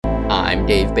I'm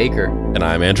Dave Baker. And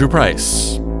I'm Andrew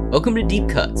Price. Welcome to Deep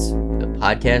Cuts, the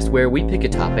podcast where we pick a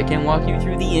topic and walk you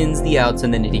through the ins, the outs,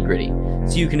 and the nitty-gritty,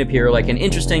 so you can appear like an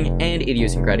interesting and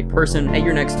idiosyncratic person at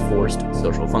your next forced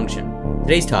social function.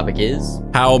 Today's topic is...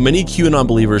 how many QAnon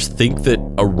believers think that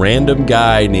a random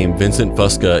guy named Vincent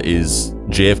Fusca is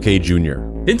JFK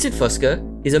Jr. Vincent Fusca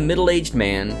is a middle-aged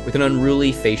man with an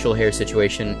unruly facial hair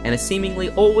situation and a seemingly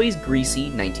always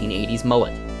greasy 1980s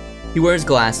mullet. He wears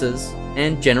glasses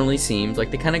and generally seems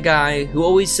like the kind of guy who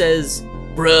always says,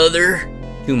 "brother,"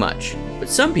 too much. But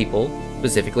some people,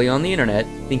 specifically on the internet,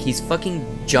 think he's fucking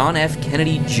John F.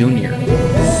 Kennedy Jr.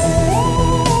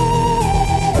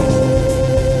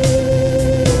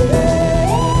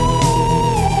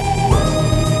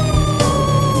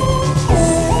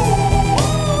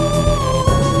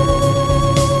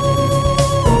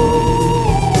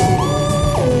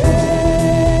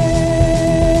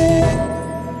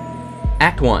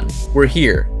 Act 1. We're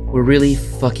here. We're really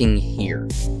fucking here.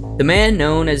 The man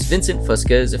known as Vincent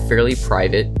Fusca is a fairly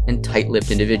private and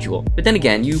tight-lipped individual. But then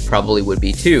again, you probably would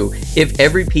be too, if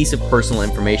every piece of personal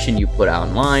information you put out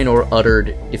online or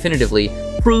uttered definitively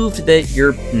proved that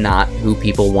you're not who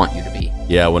people want you to be.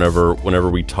 Yeah, whenever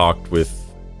we talked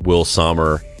with Will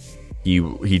Sommer,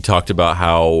 he talked about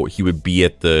how he would be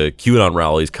at the QAnon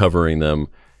rallies covering them,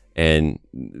 and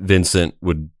Vincent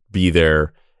would be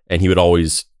there, and he would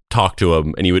always talk to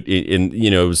him, and he would, and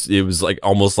you know, it was like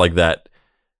almost like that.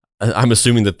 I'm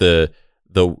assuming that the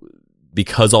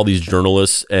because all these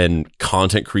journalists and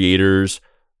content creators,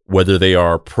 whether they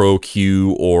are pro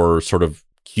Q or sort of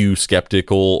Q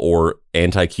skeptical or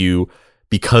anti Q,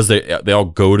 because they all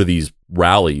go to these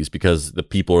rallies because the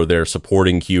people are there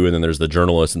supporting Q, and then there's the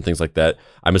journalists and things like that.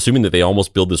 I'm assuming that they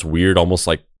almost build this weird, almost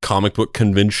like comic book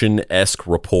convention-esque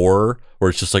rapport where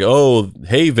it's just like, oh,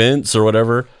 hey Vince or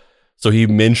whatever. So he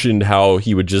mentioned how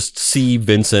he would just see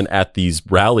Vincent at these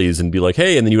rallies and be like,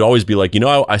 hey, and then he would always be like, you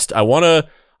know, I want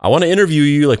to interview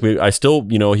you. Like, I still,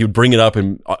 you know, he would bring it up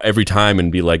and every time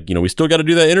and be like, you know, we still got to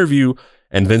do that interview.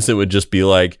 And Vincent would just be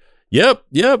like, yep,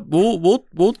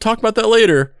 we'll talk about that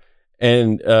later.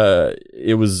 And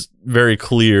it was very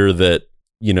clear that,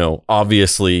 you know,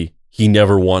 obviously he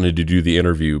never wanted to do the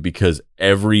interview because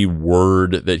every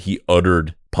word that he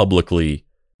uttered publicly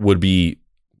would be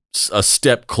a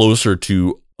step closer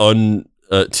to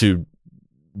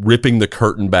ripping the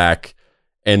curtain back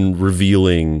and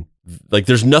revealing, like,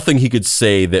 there's nothing he could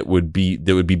say that would be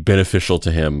beneficial to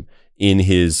him in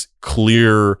his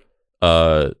clear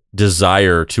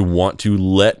desire to want to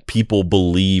let people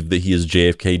believe that he is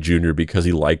JFK Jr. because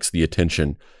he likes the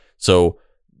attention. So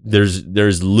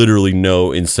there's literally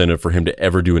no incentive for him to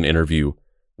ever do an interview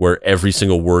where every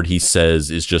single word he says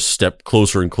is just step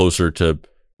closer and closer to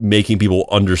making people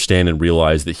understand and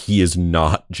realize that he is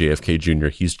not JFK Jr.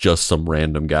 He's just some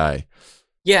random guy.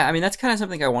 Yeah, I mean, that's kind of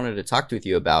something I wanted to talk with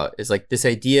you about, is like this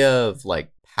idea of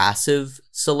like passive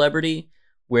celebrity,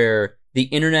 where the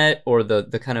internet or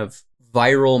the kind of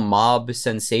viral mob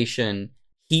sensation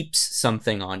heaps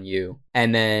something on you,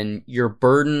 and then you're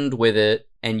burdened with it,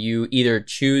 and you either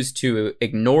choose to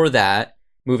ignore that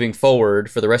moving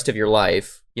forward for the rest of your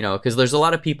life, you know, because there's a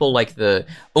lot of people like the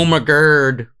 "oh my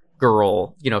god"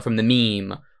 girl, you know, from the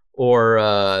meme,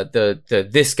 or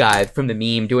this guy from the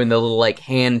meme doing the little like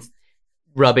hand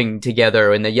rubbing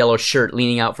together in the yellow shirt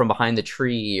leaning out from behind the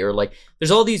tree, or like there's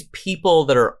all these people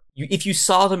that are, if you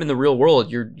saw them in the real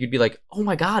world, you'd be like, oh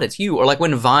my god, it's you. Or like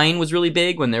when Vine was really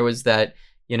big, when there was that,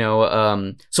 you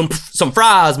know, some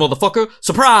fries, motherfucker,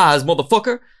 surprise,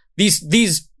 motherfucker,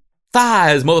 these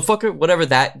thighs, motherfucker, whatever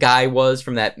that guy was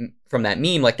from that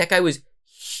meme, like that guy was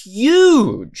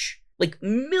huge. Like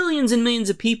millions and millions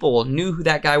of people knew who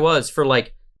that guy was for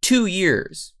like 2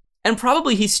 years. And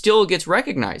probably he still gets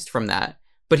recognized from that.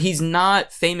 But he's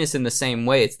not famous in the same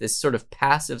way. It's this sort of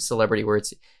passive celebrity where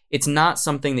it's not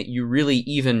something that you really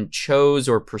even chose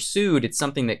or pursued. It's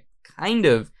something that kind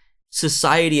of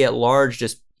society at large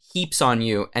just heaps on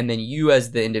you. And then you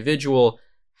as the individual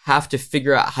have to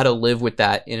figure out how to live with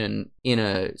that in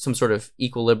some sort of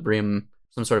equilibrium,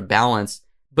 some sort of balance.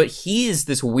 But he is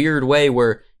this weird way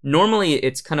where normally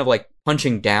it's kind of like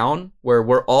punching down, where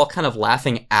we're all kind of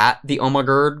laughing at the "oh my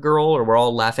god" girl, or we're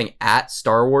all laughing at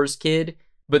Star Wars kid.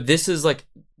 But this is like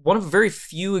one of very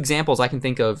few examples I can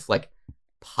think of, like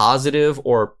positive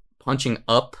or punching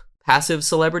up passive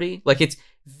celebrity. Like it's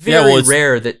very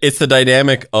rare that it's the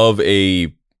dynamic of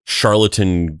a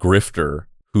charlatan grifter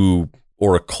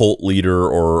or a cult leader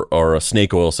or a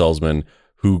snake oil salesman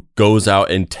who goes out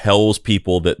and tells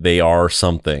people that they are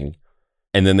something,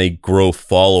 and then they grow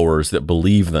followers that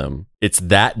believe them. It's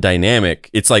that dynamic.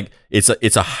 It's like it's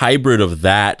a hybrid of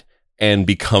that and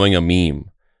becoming a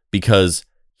meme. because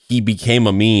he became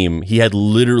a meme. He had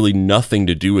literally nothing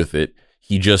to do with it.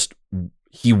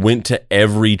 He went to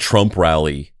every Trump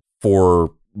rally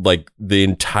for like the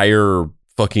entire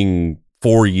fucking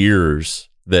 4 years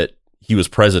that he was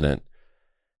president.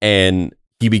 And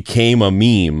he became a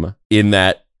meme in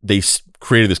that they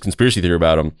created this conspiracy theory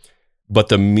about him. But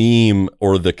the meme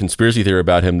or the conspiracy theory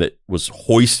about him that was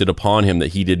hoisted upon him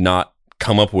that he did not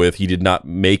come up with, he did not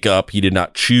make up, he did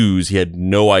not choose, he had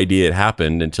no idea it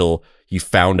happened until he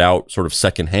found out sort of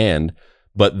secondhand.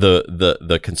 But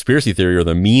the conspiracy theory or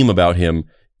the meme about him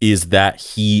is that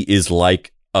he is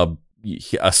like a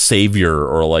savior,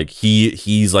 or like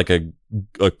he's like a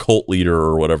cult leader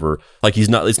or whatever. Like it's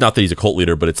not that he's a cult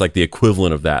leader, but it's like the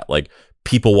equivalent of that. Like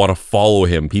people want to follow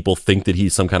him. People think that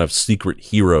he's some kind of secret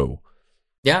hero.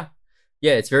 Yeah.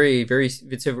 It's very, very,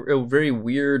 it's a very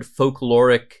weird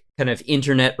folkloric kind of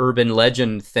internet urban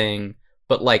legend thing,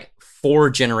 but like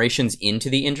 4 generations into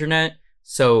the internet.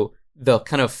 So the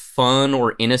kind of fun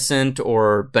or innocent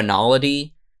or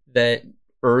banality that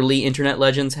early internet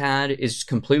legends had is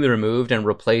completely removed and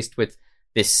replaced with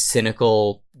this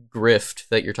cynical grift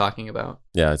that you're talking about.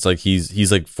 Yeah, it's like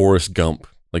he's like Forrest Gump.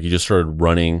 Like he just started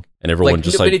running and everyone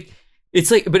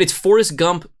it's Forrest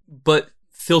Gump, but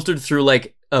filtered through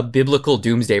like a biblical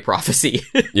doomsday prophecy.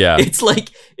 Yeah. It's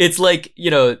like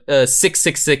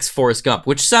 666 Forrest Gump,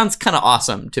 which sounds kind of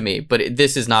awesome to me, but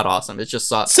this is not awesome. It's just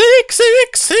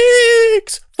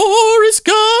 666 Forrest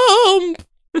Gump.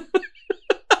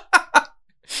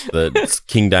 The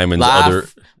King Diamond's other.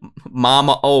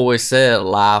 Mama always said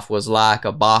life was like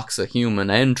a box of human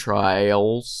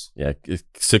entrails. Yeah,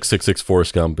 666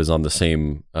 Forrest Gump is on the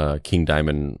same King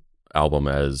Diamond album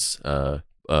as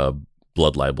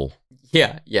Blood Libel.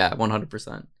 Yeah,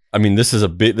 100%. I mean, this is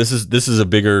a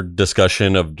bigger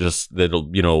discussion of just that'll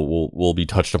will be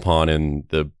touched upon in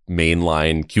the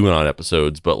mainline QAnon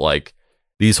episodes, but like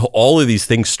all of these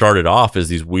things started off as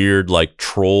these weird like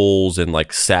trolls and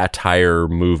like satire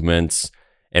movements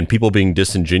and people being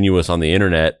disingenuous on the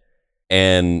internet,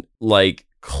 and like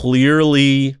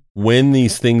clearly when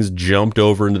these things jumped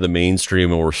over into the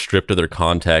mainstream and were stripped of their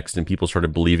context and people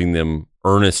started believing them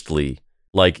earnestly,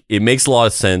 like it makes a lot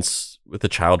of sense with the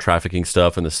child trafficking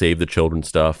stuff and the Save the Children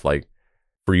stuff, like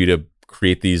for you to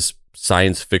create these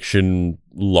science fiction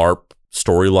LARP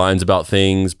storylines about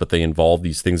things, but they involve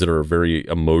these things that are very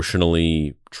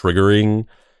emotionally triggering,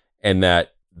 and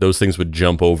that those things would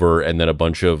jump over, and then a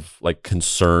bunch of like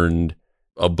concerned,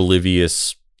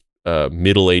 oblivious,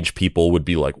 middle-aged people would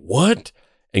be like, what?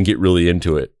 And get really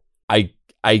into it. I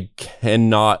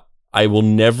will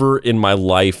never in my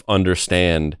life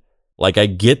understand. Like, I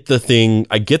get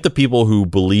the people who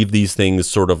believe these things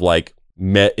sort of like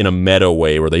in a meta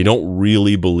way where they don't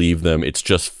really believe them. It's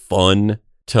just fun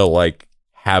to like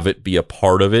have it be a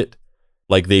part of it.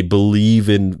 Like they believe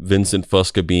in Vincent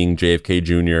Fusca being JFK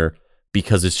Jr.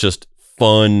 because it's just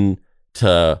fun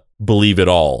to believe it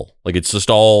all. Like it's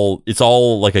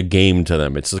all like a game to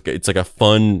them. It's like a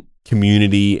fun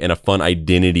community and a fun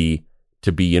identity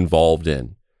to be involved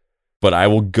in. But I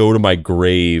will go to my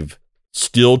grave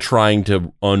still trying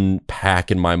to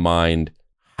unpack in my mind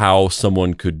how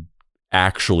someone could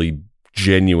actually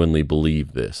genuinely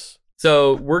believe this.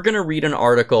 So we're going to read an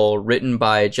article written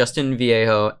by Justin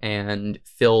Viejo and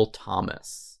Phil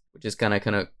Thomas, which is going to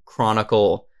kind of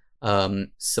chronicle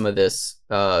some of this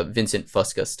Vincent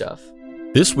Fusca stuff.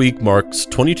 This week marks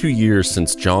 22 years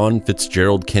since John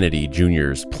Fitzgerald Kennedy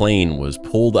Jr.'s plane was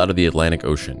pulled out of the Atlantic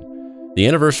Ocean. The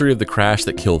anniversary of the crash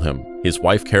that killed him, his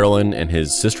wife Carolyn, and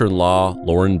his sister-in-law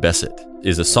Lauren Bessette,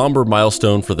 is a somber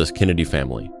milestone for the Kennedy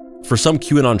family. For some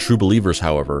QAnon true believers,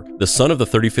 however, the son of the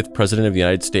 35th President of the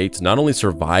United States not only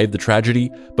survived the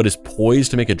tragedy, but is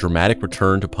poised to make a dramatic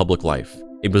return to public life.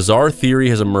 A bizarre theory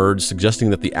has emerged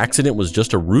suggesting that the accident was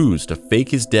just a ruse to fake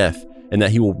his death and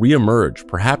that he will re-emerge,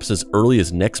 perhaps as early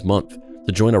as next month,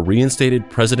 to join a reinstated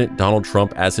President Donald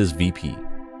Trump as his VP.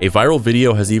 A viral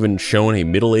video has even shown a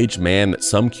middle-aged man that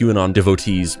some QAnon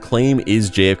devotees claim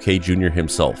is JFK Jr.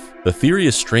 himself. The theory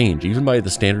is strange, even by the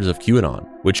standards of QAnon,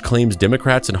 which claims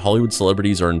Democrats and Hollywood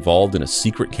celebrities are involved in a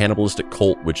secret cannibalistic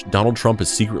cult which Donald Trump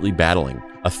is secretly battling.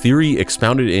 A theory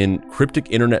expounded in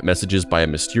cryptic internet messages by a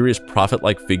mysterious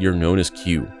prophet-like figure known as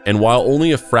Q. And while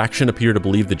only a fraction appear to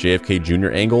believe the JFK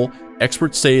Jr. angle,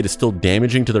 experts say it is still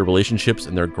damaging to their relationships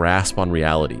and their grasp on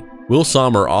reality. Will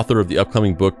Sommer, author of the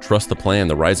upcoming book Trust the Plan,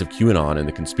 The Rise of QAnon and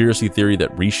the Conspiracy Theory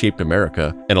That Reshaped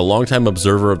America, and a longtime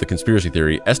observer of the conspiracy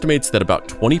theory, estimates that about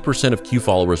 20% of Q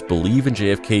followers believe in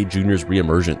JFK Jr.'s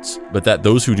reemergence, but that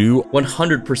those who do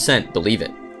 100% believe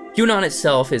it. QAnon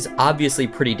itself is obviously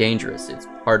pretty dangerous. It's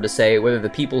hard to say whether the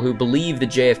people who believe the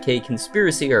JFK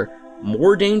conspiracy are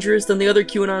more dangerous than the other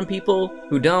QAnon people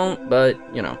who don't, but,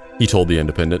 you know. He told The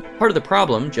Independent. Part of the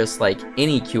problem, just like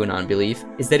any QAnon belief,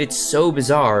 is that it's so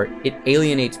bizarre, it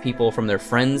alienates people from their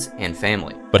friends and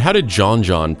family. But how did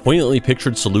John, poignantly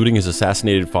pictured saluting his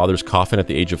assassinated father's coffin at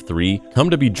the age of 3, come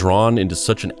to be drawn into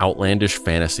such an outlandish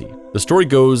fantasy? The story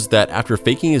goes that after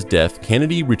faking his death,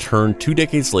 Kennedy returned 2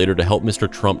 decades later to help Mr.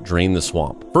 Trump drain the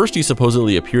swamp. First, he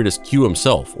supposedly appeared as Q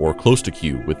himself, or close to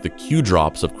Q, with the Q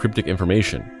drops of cryptic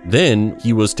information. Then,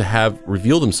 he was to have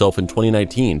revealed himself in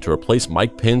 2019 to replace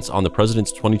Mike Pence on the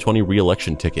president's 2020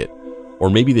 re-election ticket, or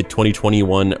maybe the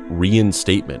 2021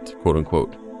 reinstatement, quote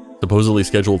unquote. Supposedly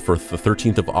scheduled for the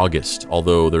 13th of August,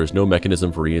 although there is no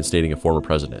mechanism for reinstating a former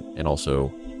president, and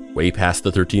also way past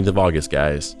the 13th of August,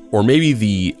 guys. Or maybe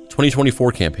the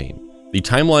 2024 campaign. The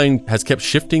timeline has kept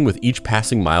shifting with each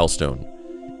passing milestone.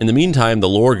 In the meantime, the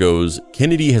lore goes,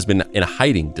 Kennedy has been in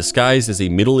hiding, disguised as a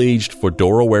middle-aged,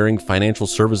 fedora-wearing financial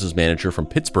services manager from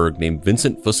Pittsburgh named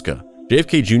Vincent Fusca.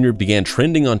 JFK Jr. began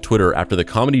trending on Twitter after the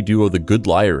comedy duo The Good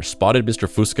Liars spotted Mr.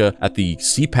 Fusca at the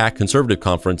CPAC Conservative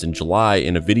Conference in July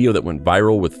in a video that went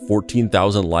viral with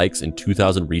 14,000 likes and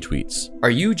 2,000 retweets. Are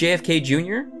you JFK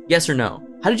Jr.? Yes or no?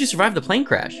 How did you survive the plane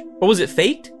crash? Or was it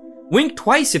faked? Wink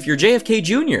twice if you're JFK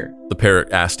Jr. The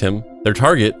parrot asked him. Their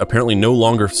target, apparently no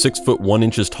longer 6 foot 1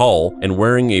 inches tall and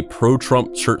wearing a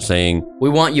pro-Trump shirt saying, "We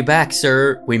want you back,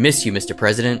 sir. We miss you, Mr.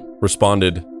 President,"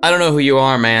 responded, "I don't know who you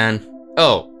are, man.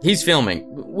 Oh, he's filming.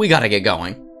 We gotta get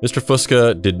going." Mr.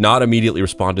 Fusca did not immediately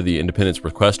respond to the Independent's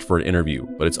request for an interview,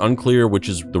 but it's unclear which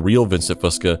is the real Vincent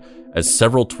Fusca, as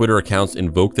several Twitter accounts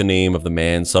invoke the name of the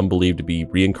man some believe to be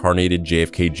reincarnated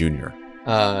JFK Jr.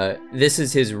 This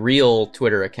is his real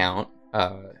Twitter account,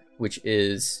 which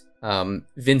is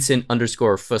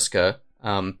Vincent_Fusca,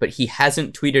 but he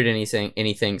hasn't tweeted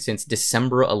anything since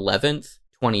December 11th,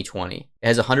 2020. It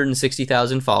has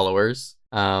 160,000 followers.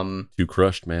 Too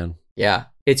crushed, man. Yeah.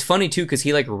 It's funny too, because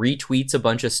he like retweets a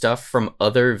bunch of stuff from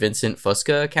other Vincent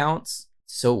Fusca accounts.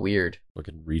 So weird.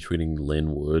 Fucking retweeting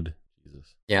Lynn Wood.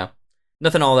 Jesus. Yeah.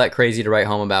 Nothing all that crazy to write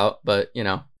home about, but you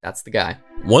know, that's the guy.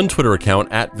 One Twitter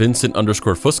account at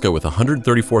Vincent_Fusca with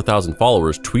 134,000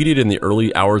 followers tweeted in the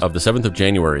early hours of the 7th of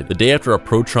January, the day after a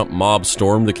pro-Trump mob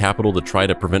stormed the Capitol to try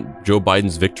to prevent Joe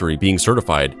Biden's victory being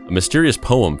certified, a mysterious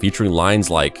poem featuring lines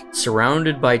like,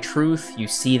 "Surrounded by truth, you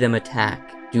see them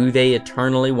attack. Do they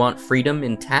eternally want freedom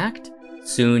intact?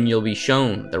 Soon you'll be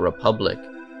shown the republic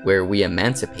where we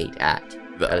emancipate at."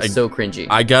 That is so cringy.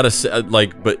 I gotta say,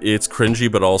 but it's cringy,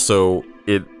 but also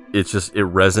it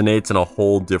resonates in a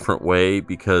whole different way,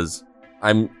 because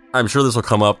I'm sure this will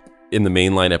come up in the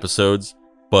mainline episodes,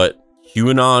 but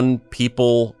QAnon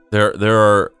people,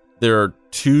 there are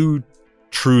 2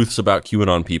 truths about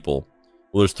QAnon people.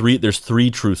 Well, there's three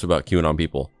truths about QAnon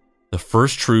people. The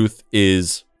first truth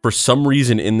is, for some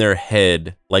reason in their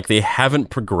head, like they haven't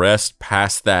progressed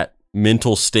past that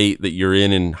mental state that you're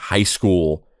in high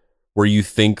school, where you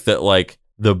think that like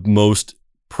the most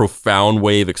profound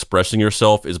way of expressing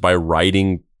yourself is by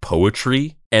writing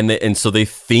poetry, and so they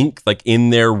think like in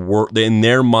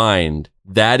their mind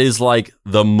that is like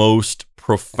the most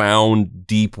profound,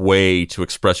 deep way to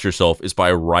express yourself is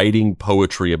by writing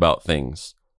poetry about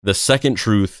things. The second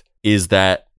truth is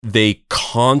that they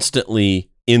constantly,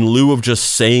 in lieu of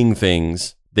just saying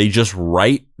things, they just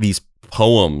write these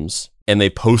poems and they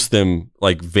post them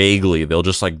like vaguely. They'll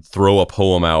just like throw a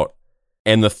poem out.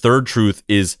 And the third truth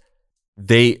is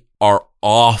they are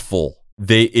awful.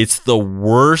 It's the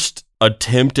worst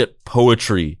attempt at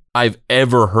poetry I've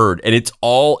ever heard. And it's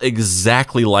all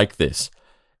exactly like this.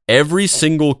 Every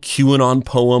single QAnon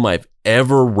poem I've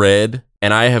ever read,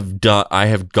 and I have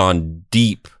gone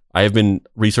deep. I have been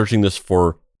researching this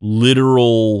for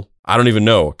literal, I don't even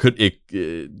know.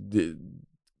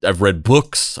 I've read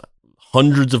books,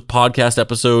 hundreds of podcast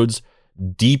episodes,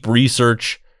 deep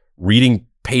research, reading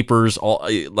papers, all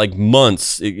like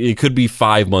months. It could be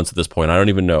 5 months at this point. I don't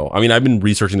even know. I mean, I've been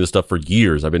researching this stuff for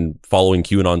years. I've been following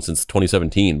QAnon since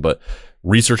 2017, but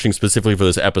researching specifically for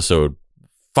this episode,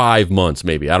 5 months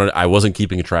maybe. I wasn't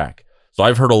keeping track. So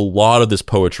I've heard a lot of this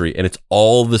poetry, and it's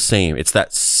all the same. It's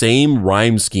that same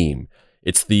rhyme scheme.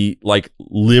 It's the like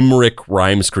limerick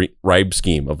rhyme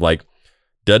scheme of like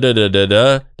da da da da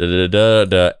da da da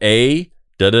da A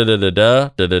da da da da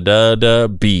da da da da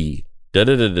B da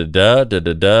da da da da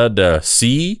da da da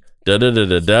C da da da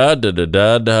da da da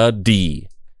da da D.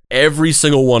 Every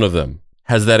single one of them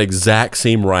has that exact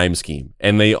same rhyme scheme,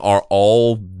 and they are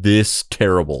all this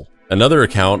terrible. Another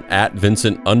account, at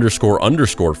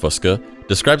Vincent__Fusca,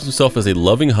 describes himself as a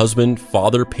loving husband,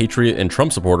 father, patriot, and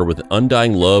Trump supporter with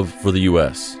undying love for the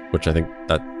U.S., which I think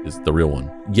that is the real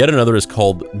one. Yet another is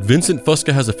called Vincent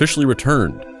Fusca has officially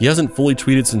returned. He hasn't fully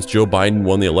tweeted since Joe Biden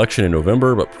won the election in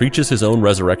November, but preaches his own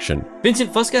resurrection.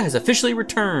 Vincent Fusca has officially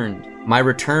returned. My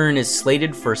return is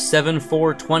slated for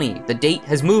 7/4/20. The date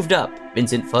has moved up.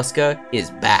 Vincent Fusca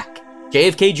is back.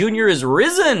 JFK Jr. is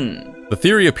risen. The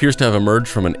theory appears to have emerged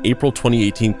from an April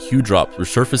 2018 Q drop,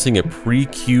 resurfacing a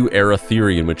pre-Q era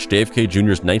theory in which JFK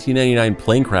Jr.'s 1999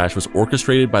 plane crash was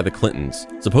orchestrated by the Clintons,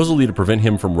 supposedly to prevent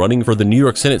him from running for the New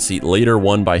York Senate seat later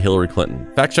won by Hillary Clinton.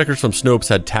 Fact-checkers from Snopes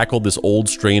had tackled this old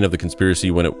strain of the conspiracy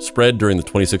when it spread during the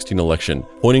 2016 election,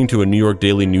 pointing to a New York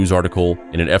Daily News article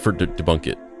in an effort to debunk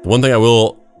it. The one thing I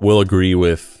will agree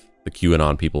with the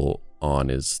QAnon people on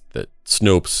is that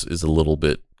Snopes is a little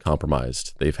bit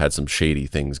compromised. They've had some shady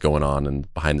things going on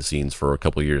and behind the scenes for a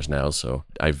couple of years now, so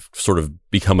I've sort of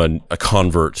become a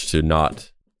convert to not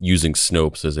using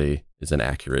Snopes as an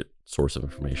accurate source of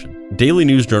information. Daily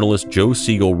News journalist Joe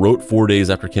Siegel wrote 4 days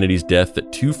after Kennedy's death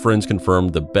that two friends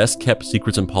confirmed the best-kept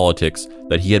secrets in politics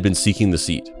that he had been seeking the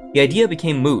seat. The idea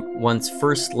became moot once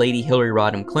First Lady Hillary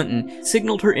Rodham Clinton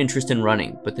signaled her interest in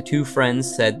running, but the two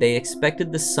friends said they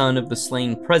expected the son of the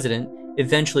slain president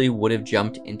eventually would have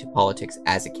jumped into politics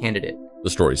as a candidate. The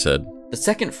story said. The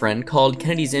second friend called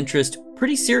Kennedy's interest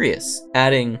pretty serious,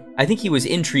 adding, I think he was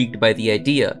intrigued by the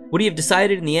idea. Would he have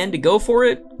decided in the end to go for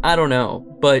it? I don't know,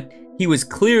 but he was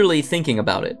clearly thinking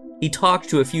about it. He talked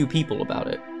to a few people about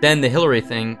it. Then the Hillary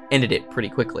thing ended it pretty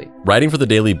quickly. Writing for the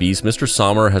Daily Beast, Mr.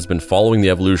 Sommer has been following the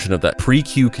evolution of that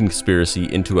pre-Q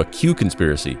conspiracy into a Q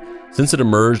conspiracy since it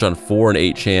emerged on 4 and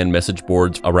 8chan message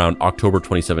boards around October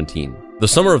 2017. The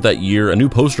summer of that year, a new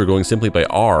poster going simply by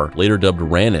R, later dubbed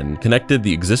Rannon, connected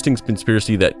the existing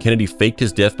conspiracy that Kennedy faked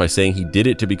his death by saying he did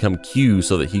it to become Q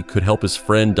so that he could help his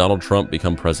friend Donald Trump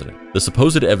become president. The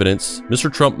supposed evidence,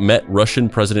 Mr. Trump met Russian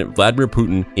President Vladimir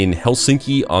Putin in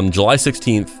Helsinki on July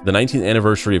 16th, the 19th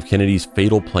anniversary of Kennedy's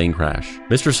fatal plane crash.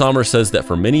 Mr. Sommer says that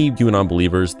for many QAnon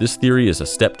believers, this theory is a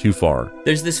step too far.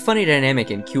 There's this funny dynamic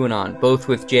in QAnon, both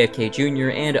with JFK Jr.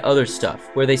 and other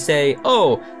stuff, where they say,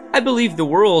 oh, I believe the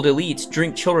world elite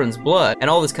drink children's blood and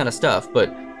all this kind of stuff,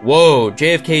 but whoa,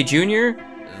 JFK Jr.?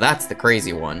 That's the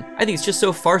crazy one. I think it's just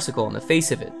so farcical on the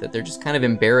face of it that they're just kind of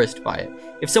embarrassed by it.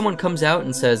 If someone comes out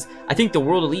and says, I think the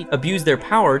world elite abused their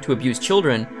power to abuse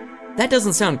children, that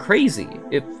doesn't sound crazy.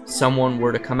 If someone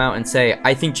were to come out and say,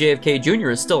 I think JFK Jr.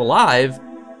 is still alive,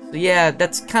 so yeah,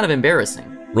 that's kind of embarrassing.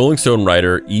 Rolling Stone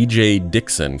writer E.J.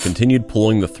 Dixon continued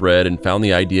pulling the thread and found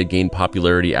the idea gained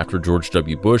popularity after George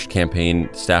W. Bush campaign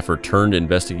staffer turned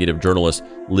investigative journalist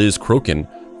Liz Crokin,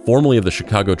 formerly of the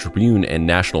Chicago Tribune and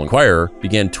National Enquirer,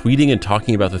 began tweeting and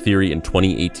talking about the theory in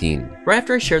 2018. Right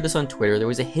after I shared this on Twitter, there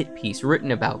was a hit piece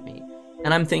written about me,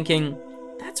 and I'm thinking,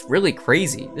 that's really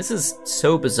crazy. This is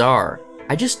so bizarre.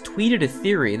 I just tweeted a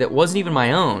theory that wasn't even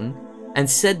my own and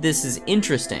said this is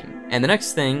interesting, and the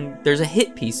next thing, there's a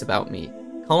hit piece about me,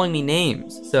 calling me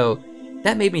names. So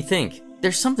that made me think,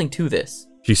 there's something to this.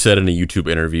 She said in a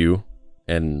YouTube interview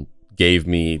and gave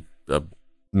me a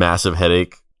massive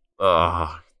headache.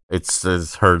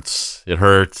 It hurts. It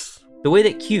hurts. The way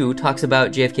that Q talks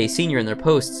about JFK Sr. in their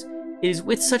posts is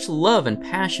with such love and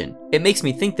passion. It makes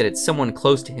me think that it's someone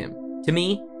close to him. To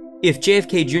me, if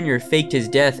JFK Jr. faked his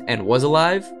death and was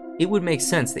alive, it would make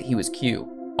sense that he was Q.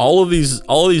 All of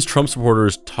these Trump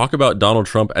supporters talk about Donald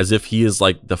Trump as if he is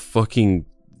like the fucking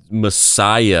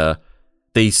Messiah.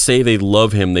 They say they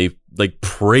love him. They like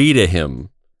pray to him.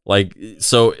 Like,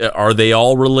 so are they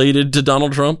all related to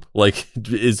Donald Trump? Like,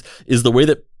 is the way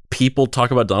that people talk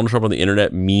about Donald Trump on the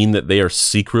internet mean that they are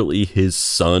secretly his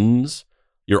sons?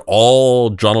 You're all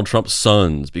Donald Trump's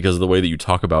sons because of the way that you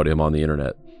talk about him on the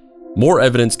internet. More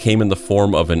evidence came in the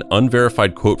form of an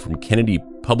unverified quote from Kennedy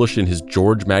published in his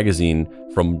George magazine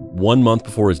from 1 month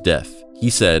before his death. He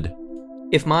said,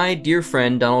 if my dear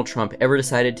friend Donald Trump ever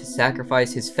decided to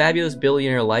sacrifice his fabulous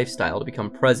billionaire lifestyle to become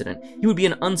president, he would be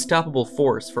an unstoppable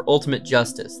force for ultimate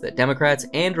justice that Democrats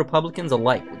and Republicans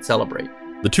alike would celebrate.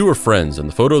 The two are friends, and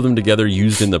the photo of them together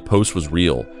used in the post was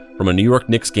real, from a New York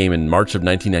Knicks game in March of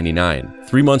 1999,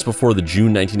 3 months before the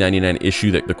June 1999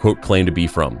 issue that the quote claimed to be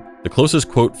from. The closest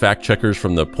quote fact-checkers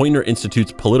from the Poynter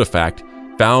Institute's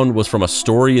PolitiFact found was from a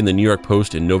story in the New York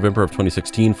Post in November of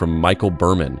 2016 from Michael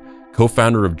Berman,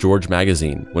 co-founder of George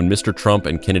Magazine, when Mr. Trump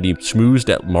and Kennedy schmoozed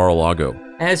at Mar-a-Lago.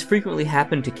 As frequently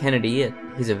happened to Kennedy at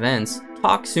his events,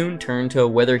 talk soon turned to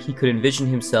whether he could envision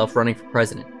himself running for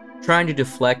president. Trying to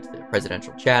deflect the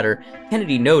presidential chatter,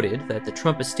 Kennedy noted that the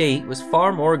Trump estate was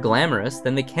far more glamorous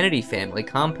than the Kennedy family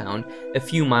compound a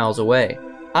few miles away.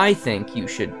 I think you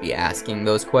should be asking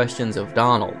those questions of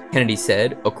Donald. Kennedy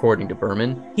said, according to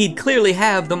Berman, he'd clearly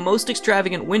have the most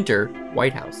extravagant winter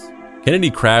White House.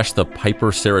 Kennedy crashed the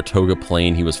Piper Saratoga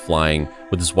plane he was flying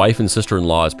with his wife and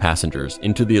sister-in-law as passengers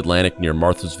into the Atlantic near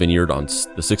Martha's Vineyard on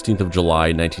the 16th of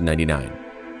July,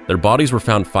 1999. Their bodies were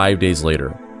found 5 days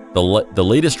later. The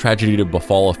latest tragedy to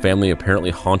befall a family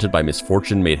apparently haunted by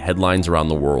misfortune made headlines around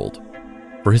the world.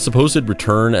 For his supposed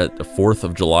return at the 4th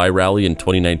of July rally in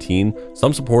 2019,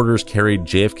 some supporters carried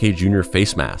JFK Jr.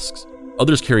 face masks.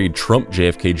 Others carried Trump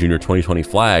JFK Jr. 2020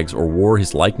 flags or wore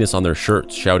his likeness on their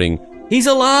shirts, shouting, "He's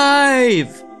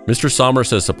alive!" Mr. Sommer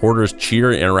says supporters cheer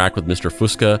and interact with Mr.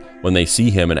 Fusca when they see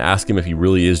him and ask him if he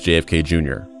really is JFK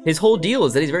Jr. His whole deal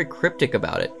is that he's very cryptic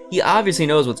about it. He obviously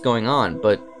knows what's going on,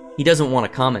 but he doesn't want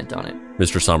to comment on it.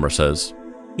 Mr. Sommer says.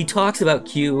 He talks about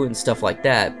Q and stuff like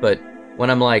that, but when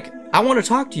I'm like, I want to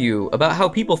talk to you about how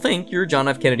people think you're John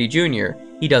F. Kennedy Jr.,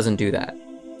 he doesn't do that.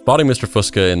 Spotting Mr.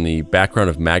 Fusca in the background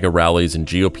of MAGA rallies and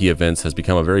GOP events has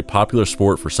become a very popular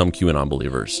sport for some QAnon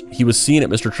believers. He was seen at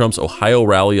Mr. Trump's Ohio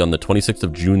rally on the 26th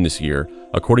of June this year,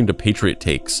 according to Patriot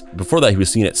Takes. Before that, he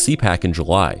was seen at CPAC in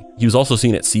July. He was also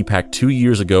seen at CPAC 2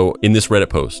 years ago in this Reddit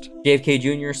post. JFK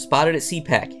Jr. spotted at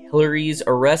CPAC. Hillary's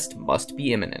arrest must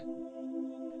be imminent.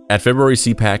 At February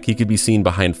CPAC, he could be seen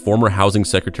behind former Housing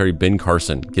Secretary Ben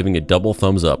Carson, giving a double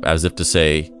thumbs up as if to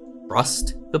say,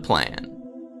 "Trust the plan."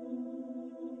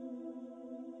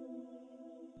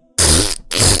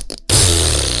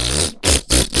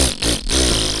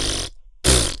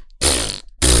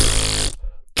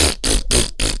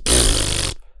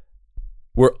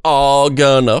 We're all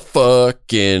gonna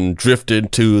fucking drift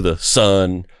into the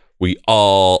sun. We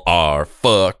all are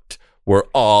fucked. We're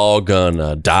all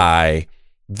gonna die.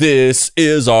 This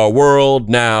is our world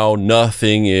now.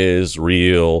 Nothing is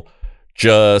real.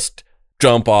 Just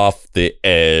jump off the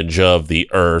edge of the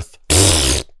earth.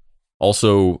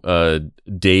 Also,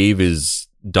 Dave is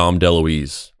Dom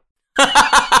DeLuise.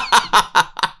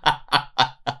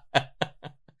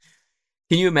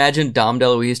 Can you imagine Dom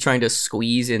DeLuise trying to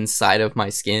squeeze inside of my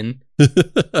skin?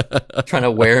 Trying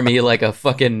to wear me like a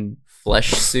fucking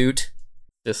flesh suit?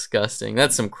 Disgusting.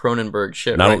 That's some Cronenberg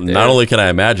shit right there. Not only can I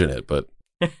imagine it, but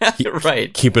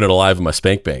right. Keeping it alive in my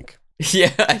spank bank.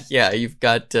 Yeah, you've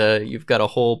got a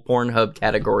whole Pornhub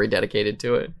category dedicated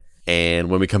to it. And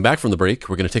when we come back from the break,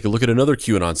 we're going to take a look at another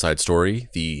QAnon side story,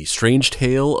 the strange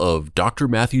tale of Dr.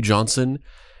 Matthew Johnson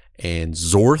and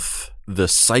Zorth, the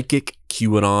psychic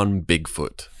QAnon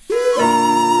Bigfoot.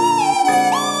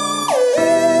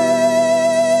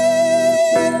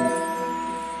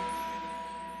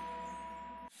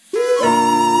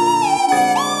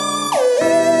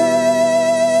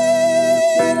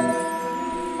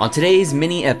 On today's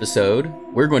mini episode,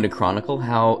 we're going to chronicle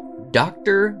how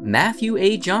Dr. Matthew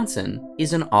A. Johnson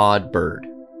is an odd bird.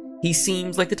 He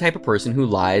seems like the type of person who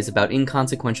lies about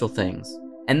inconsequential things.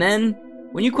 And then,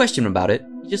 when you question him about it,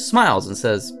 he just smiles and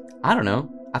says, I don't know,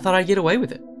 I thought I'd get away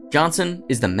with it. Johnson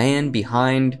is the man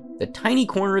behind the tiny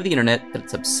corner of the internet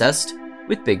that's obsessed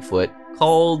with Bigfoot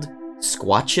called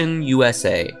Squatchin'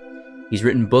 USA. He's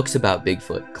written books about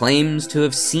Bigfoot, claims to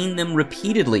have seen them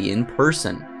repeatedly in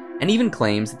person, and even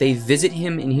claims that they visit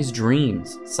him in his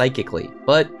dreams, psychically.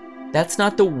 But that's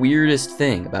not the weirdest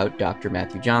thing about Dr.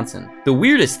 Matthew Johnson. The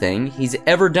weirdest thing he's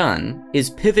ever done is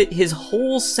pivot his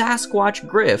whole Sasquatch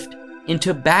grift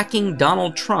into backing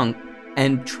Donald Trump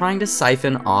and trying to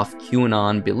siphon off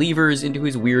QAnon believers into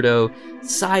his weirdo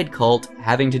side cult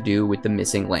having to do with the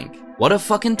missing link. What a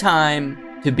fucking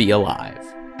time to be alive.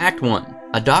 Act 1.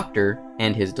 A doctor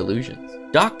and his delusions.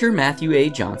 Dr. Matthew A.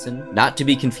 Johnson, not to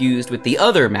be confused with the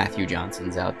other Matthew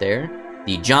Johnsons out there,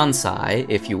 the Johnsai,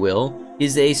 if you will,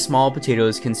 is a small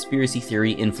potatoes conspiracy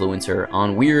theory influencer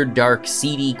on weird, dark,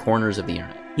 seedy corners of the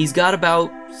internet. He's got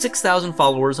about 6,000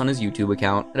 followers on his YouTube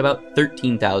account and about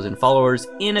 13,000 followers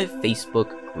in a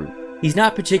Facebook group. He's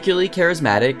not particularly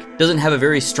charismatic, doesn't have a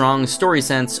very strong story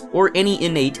sense, or any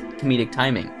innate comedic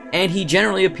timing. And he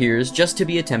generally appears just to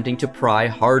be attempting to pry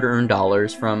hard-earned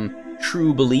dollars from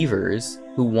true believers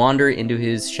who wander into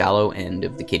his shallow end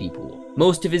of the kiddie pool.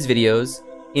 Most of his videos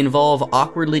involve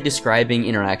awkwardly describing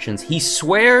interactions he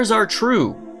swears are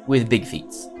true with big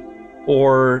feets,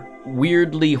 or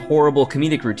weirdly horrible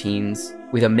comedic routines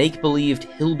with a make-believed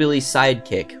hillbilly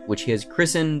sidekick, which he has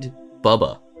christened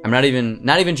Bubba. I'm not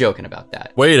even joking about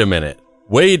that. Wait a minute.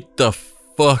 Wait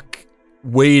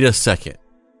a second.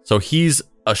 So he's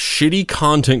a shitty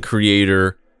content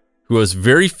creator who has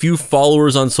very few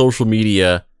followers on social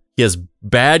media. He has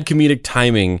bad comedic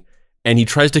timing, and he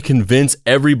tries to convince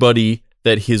everybody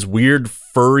that his weird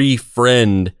furry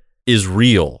friend is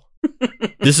real.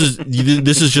 This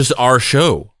is just our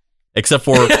show. except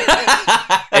for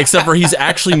he's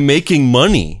actually making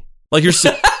money. Like you're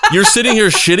sitting here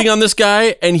shitting on this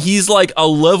guy, and he's like a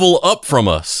level up from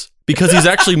us because he's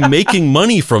actually making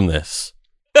money from this.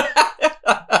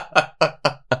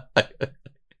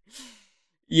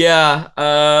 Yeah.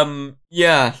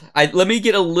 Let me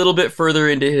get a little bit further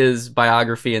into his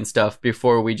biography and stuff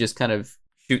before we just kind of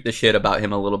shoot the shit about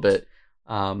him a little bit.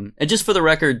 And just for the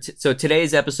record, so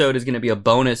today's episode is going to be a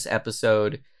bonus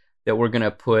episode that we're going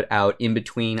to put out in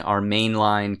between our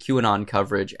mainline QAnon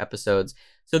coverage episodes.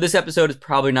 So this episode is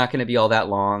probably not going to be all that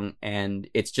long, and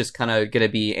it's just kind of going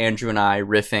to be Andrew and I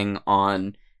riffing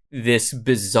on this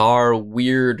bizarre,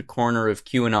 weird corner of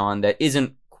QAnon that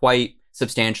isn't quite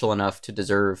substantial enough to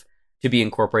deserve to be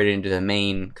incorporated into the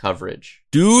main coverage.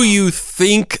 Do you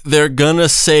think they're gonna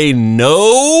say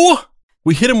no?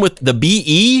 We hit them with the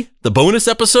BE, the bonus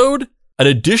episode, an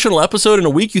additional episode in a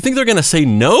week. You think they're gonna say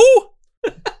no?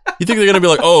 You think they're gonna be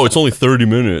like, oh, it's only 30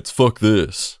 minutes, fuck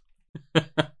this.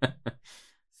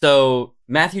 So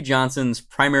Matthew Johnson's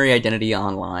primary identity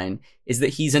online is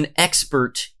that he's an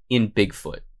expert in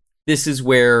Bigfoot. This is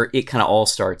where it kind of all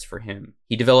starts for him.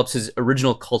 He develops his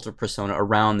original cult of persona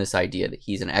around this idea that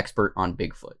he's an expert on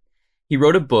Bigfoot. He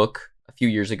wrote a book a few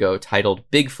years ago titled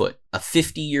Bigfoot, A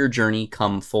 50-Year Journey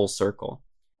Come Full Circle.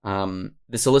 The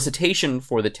solicitation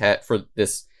for the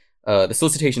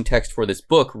solicitation text for this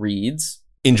book reads,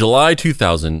 in July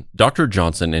 2000, Dr.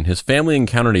 Johnson and his family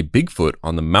encountered a Bigfoot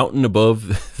on the mountain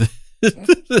above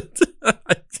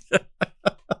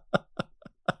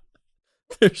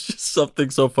There's just something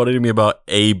so funny to me about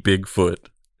a Bigfoot.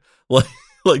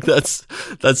 Like that's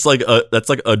like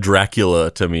a Dracula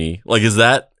to me. Like is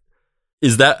that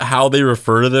how they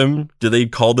refer to them? Do they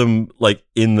call them like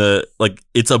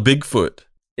it's a Bigfoot?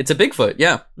 It's a Bigfoot,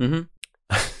 yeah. Mm-hmm.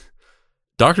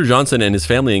 Dr. Johnson and his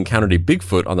family encountered a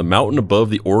Bigfoot on the mountain above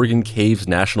the Oregon Caves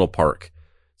National Park.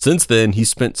 Since then, he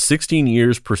spent 16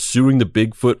 years pursuing the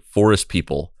Bigfoot forest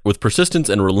people with persistence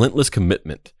and relentless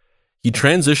commitment. He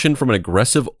transitioned from an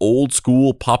aggressive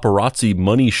old-school paparazzi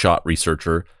money shot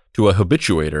researcher to a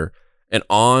habituator and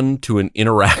on to an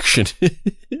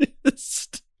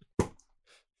interactionist.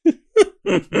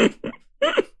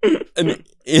 An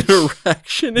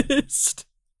interactionist?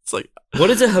 It's like,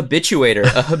 what is a habituator?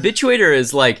 A habituator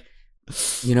is like,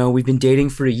 we've been dating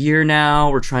for a year now.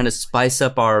 We're trying to spice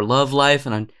up our love life,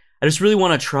 and I just really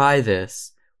want to try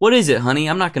this. What is it, honey?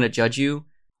 I'm not going to judge you.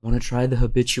 I want to try the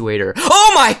habituator.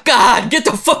 Oh my God! Get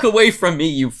the fuck away from me,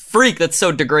 you freak! That's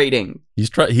so degrading.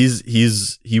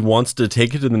 He wants to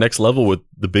take it to the next level with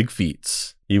the big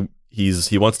feats. He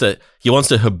wants to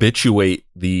habituate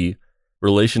the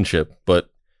relationship,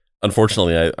 but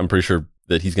unfortunately, I'm pretty sure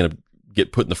that he's gonna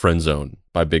get put in the friend zone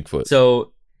by Bigfoot.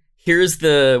 So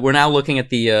we're now looking at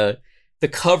the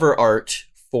cover art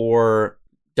for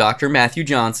Dr. Matthew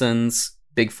Johnson's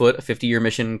Bigfoot, a 50-year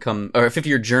mission a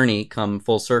 50-year journey come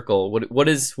full circle. What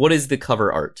is the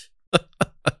cover art?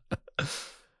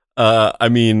 I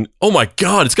mean, oh my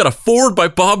God, it's got a foreword by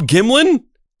Bob Gimlin.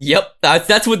 Yep,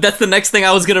 that's the next thing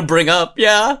I was gonna bring up.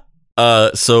 Yeah.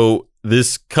 So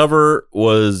this cover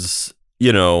was,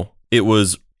 it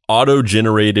was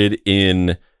auto-generated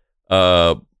in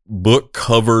book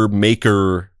cover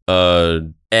maker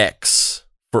X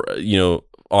for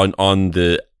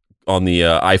on the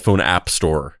iPhone App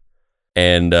Store,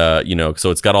 and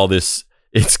so it's got all this.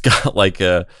 It's got like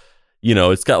a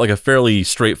fairly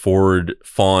straightforward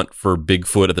font for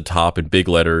Bigfoot at the top in big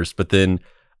letters, but then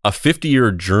a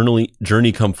 50-year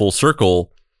journey come full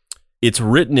circle. It's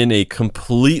written in a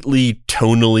completely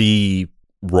tonally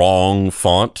wrong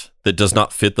font that does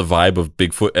not fit the vibe of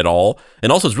Bigfoot at all,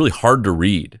 and also it's really hard to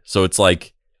read. So it's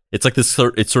like this.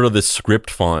 It's sort of this script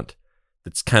font.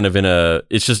 It's kind of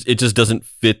it just doesn't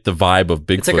fit the vibe of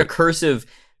Bigfoot. It's like a cursive,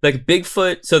 like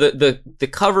Bigfoot. So the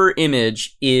cover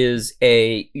image is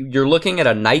you're looking at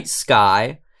a night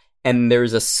sky, and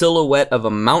there's a silhouette of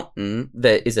a mountain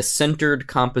that is a centered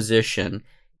composition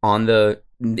in the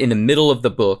middle of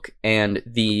the book, and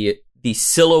the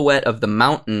silhouette of the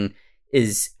mountain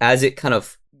is, as it kind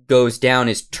of goes down,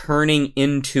 is turning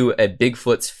into a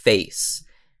Bigfoot's face,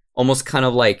 almost kind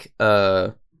of like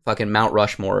fucking Mount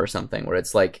Rushmore or something, where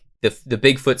it's like the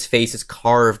Bigfoot's face is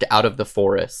carved out of the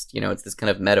forest. It's this kind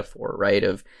of metaphor, right,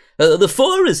 of the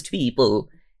forest people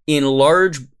in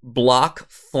large block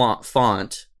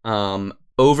font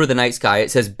over the night sky.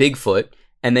 It says Bigfoot,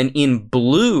 and then in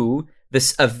blue,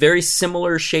 a very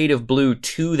similar shade of blue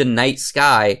to the night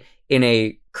sky in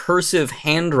a cursive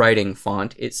handwriting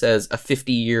font. It says a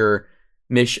 50-year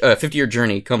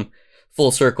journey come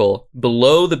full circle.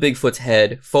 Below the Bigfoot's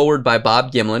head, forward by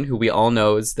Bob Gimlin, who we all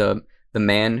know is the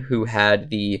man who had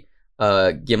the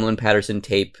Gimlin Patterson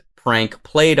tape prank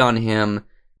played on him.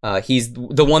 He's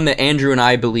the one that Andrew and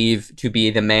I believe to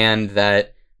be the man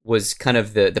that was kind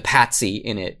of the patsy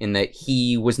in it, in that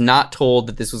he was not told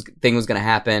that this thing was going to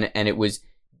happen, and it was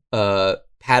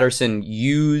Patterson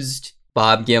used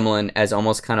Bob Gimlin as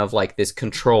almost kind of like this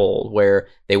control, where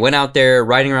they went out there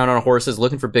riding around on horses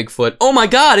looking for Bigfoot. Oh my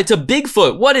God, it's a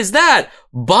Bigfoot! What is that?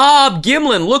 Bob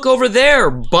Gimlin, look over there!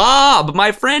 Bob,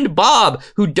 my friend Bob,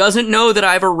 who doesn't know that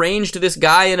I've arranged this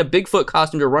guy in a Bigfoot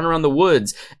costume to run around the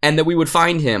woods, and that we would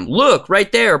find him. Look, right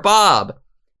there, Bob!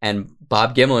 And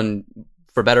Bob Gimlin,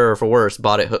 for better or for worse,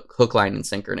 bought it hook, line, and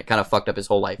sinker, and it kind of fucked up his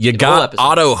whole life. You got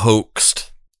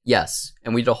auto-hoaxed. Yes,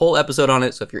 and we did a whole episode on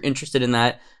it, so if you're interested in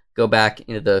that, go back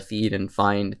into the feed and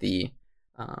find the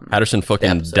Patterson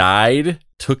fucking died,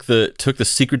 took the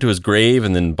secret to his grave,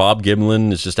 and then Bob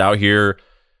Gimlin is just out here.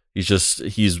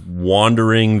 He's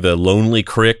wandering the lonely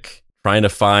crick, trying to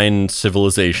find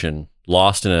civilization,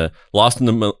 lost in the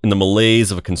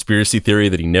malaise of a conspiracy theory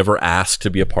that he never asked to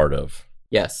be a part of.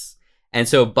 Yes. And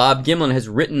so Bob Gimlin has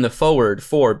written the foreword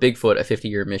for Bigfoot, a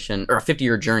 50-year mission, or a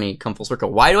 50-year journey come full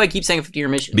circle. Why do I keep saying a 50-year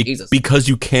mission? Jesus. Because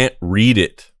you can't read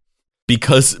it.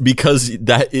 Because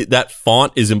that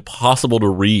font is impossible to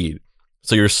read.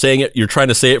 So you're saying it, you're trying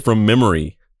to say it from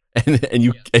memory, and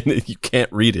you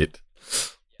can't read it.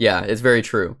 Yeah, it's very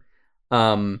true.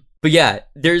 But yeah,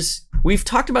 we've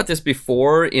talked about this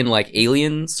before in like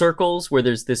alien circles, where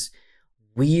there's this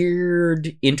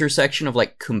weird intersection of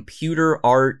like computer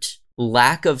art,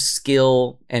 lack of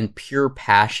skill, and pure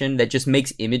passion that just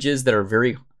makes images that are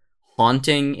very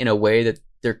haunting in a way that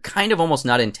they're kind of almost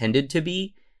not intended to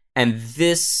be. And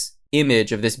this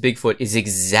image of this Bigfoot is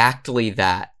exactly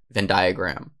that Venn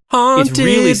diagram. Haunted, it's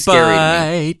really scary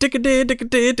by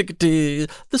the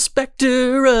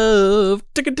specter of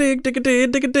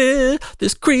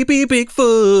this creepy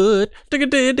Bigfoot.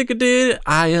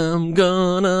 I am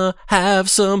gonna have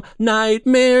some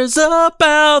nightmares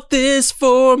about this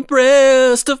for the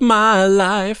rest of my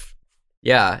life.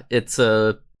 Yeah, it's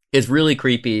really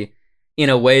creepy in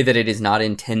a way that it is not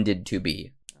intended to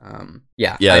be. I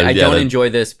don't enjoy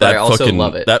this, but I also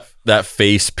love it. That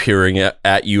face peering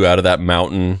at you out of that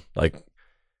mountain, like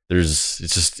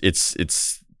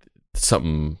it's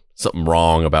something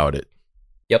wrong about it.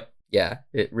 Yep, yeah,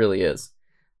 it really is.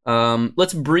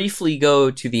 Let's briefly go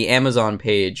to the Amazon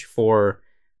page for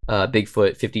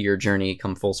Bigfoot 50-year journey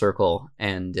come full circle,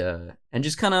 and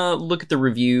just kind of look at the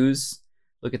reviews.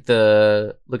 Look at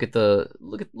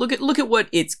what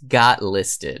it's got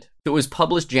listed. It was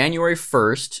published January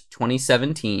 1st,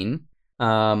 2017,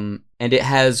 and it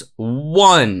has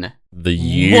one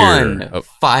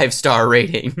 5-star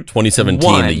rating.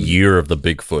 2017, the year of the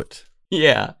Bigfoot.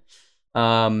 Yeah.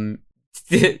 How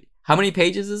many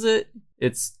pages is it?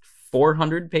 It's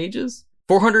 400 pages?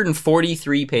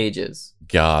 443 pages.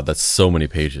 God, that's so many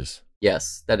pages.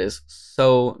 Yes, that is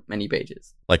so many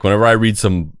pages. Like whenever I read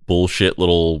some bullshit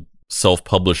little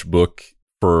self-published book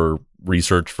for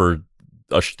research for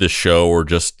this show, or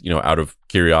just, out of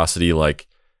curiosity, like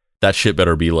that shit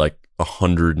better be like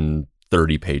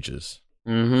 130 pages.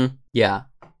 Mm-hmm. Yeah.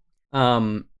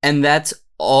 And that's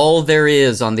all there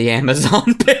is on the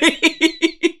Amazon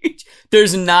page.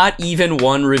 There's not even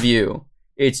one review.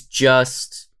 It's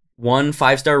just one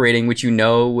 5-star rating, which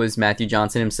was Matthew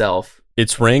Johnson himself.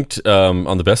 It's ranked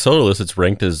on the bestseller list. It's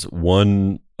ranked as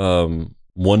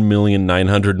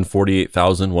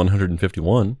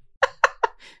 1,948,151.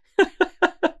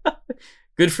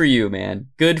 Good for you, man.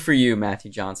 Good for you,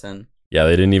 Matthew Johnson. Yeah,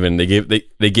 they didn't even. They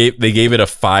gave it a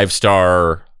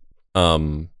 5-star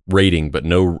rating, but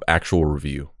no actual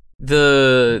review.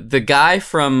 The guy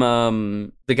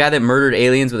from the guy that murdered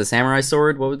aliens with a samurai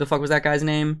sword. What the fuck was that guy's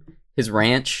name? His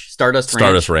ranch, Stardust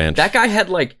Ranch. That guy had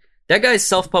that guy's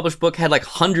self-published book had like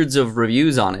hundreds of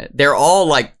reviews on it. They're all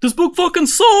like, this book fucking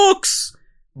sucks.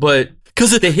 But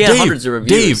because he had hundreds of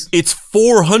reviews. Dave, it's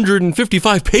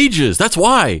 455 pages. That's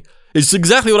why. It's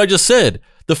exactly what I just said.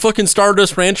 The fucking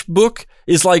Stardust Ranch book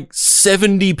is like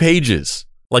 70 pages.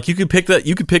 Like you could pick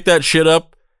that shit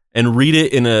up and read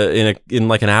it in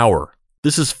like an hour.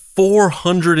 This is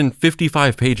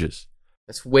 455 pages.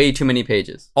 That's way too many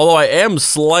pages. Although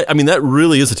that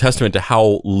really is a testament to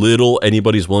how little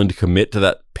anybody's willing to commit to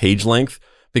that page length,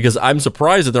 because I'm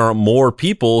surprised that there aren't more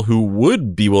people who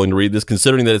would be willing to read this,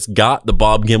 considering that it's got the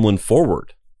Bob Gimlin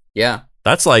forward. Yeah.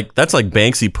 That's like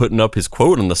Banksy putting up his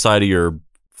quote on the side of your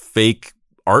fake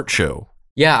art show.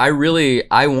 Yeah, I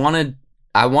want to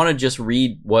just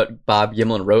read what Bob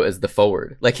Gimlin wrote as the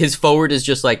forward. Like his forward is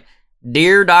just like,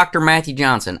 "Dear Dr. Matthew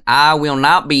Johnson, I will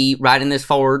not be writing this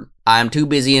forward. I am too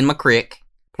busy in my crick.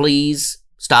 Please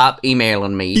Stop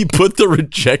emailing me. He put the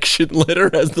rejection letter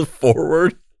as the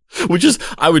forward, which is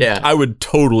I would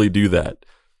totally do that.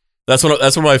 That's one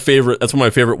of my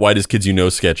favorite Whitest Kids You Know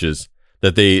sketches.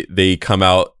 That they come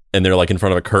out and they're like in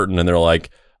front of a curtain and they're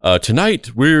like,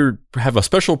 tonight we have a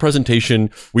special presentation.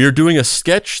 We are doing a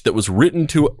sketch that was written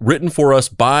for us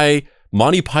by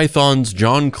Monty Python's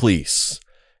John Cleese.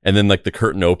 And then like the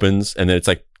curtain opens and then it's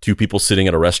like two people sitting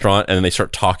at a restaurant and then they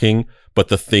start talking, but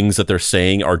the things that they're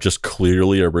saying are just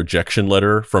clearly a rejection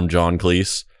letter from John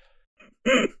Cleese.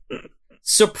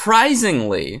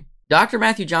 Surprisingly, Dr.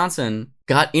 Matthew Johnson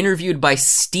got interviewed by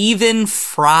Stephen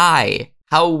Fry.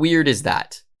 How weird is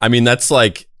that? I mean, that's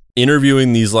like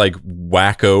interviewing these like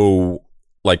wacko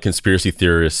like conspiracy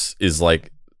theorists is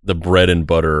like the bread and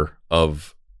butter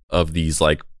of these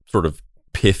like sort of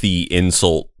pithy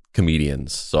insult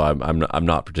comedians. So I'm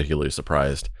not particularly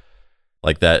surprised.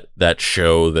 Like that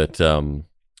show that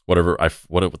what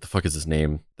the fuck is his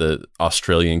name? The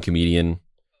Australian comedian.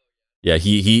 Yeah,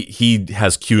 he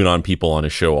has QAnon people on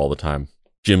his show all the time.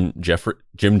 Jim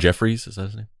Jeffries, is that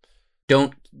his name?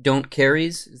 Don't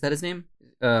Carries, is that his name?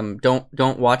 Don't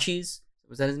Watchies,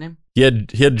 was that his name? He had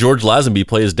George Lazenby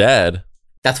play his dad.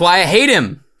 That's why I hate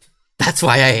him.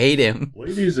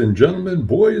 Ladies and gentlemen,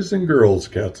 boys and girls,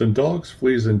 cats and dogs,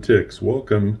 fleas and ticks,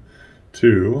 welcome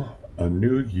to a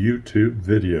new YouTube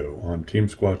video on Team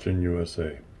Squatchin'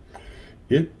 USA.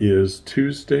 It is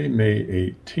Tuesday, May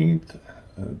 18th,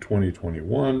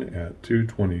 2021 at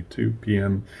 2:22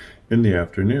 p.m. in the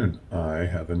afternoon. I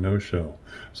have a no-show.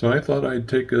 So I thought I'd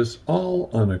take us all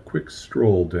on a quick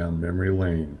stroll down memory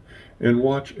lane and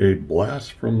watch a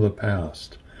blast from the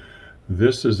past.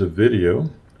 This is a video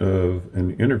of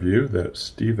an interview that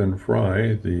Stephen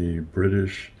Fry, the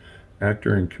British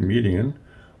actor and comedian,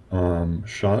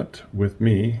 shot with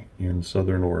me in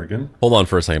Southern Oregon. Hold on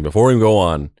for a second. Before we go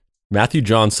on, Matthew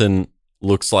Johnson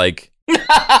looks like...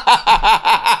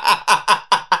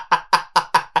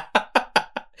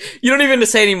 You don't even have to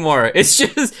say anymore. It's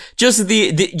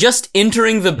just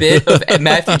entering the bit of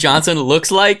Matthew Johnson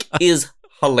looks like is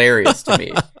hilarious to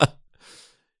me.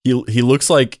 He looks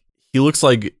like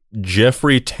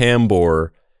Jeffrey Tambor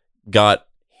got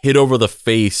hit over the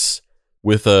face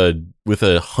with a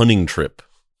hunting trip.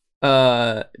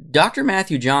 Dr.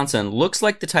 Matthew Johnson looks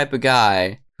like the type of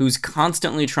guy who's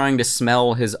constantly trying to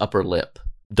smell his upper lip.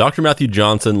 Dr. Matthew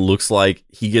Johnson looks like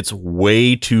he gets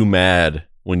way too mad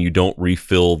when you don't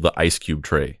refill the ice cube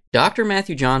tray. Dr.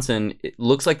 Matthew Johnson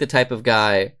looks like the type of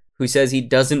guy who says he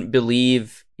doesn't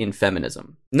believe in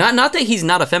feminism. Not that he's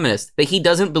not a feminist, but he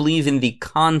doesn't believe in the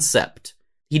concept.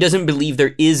 He doesn't believe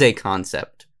there is a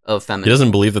concept of feminism. He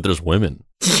doesn't believe that there's women.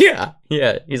 Yeah.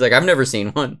 He's like, I've never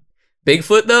seen one.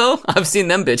 Bigfoot, though? I've seen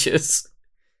them bitches.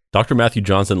 Dr. Matthew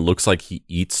Johnson looks like he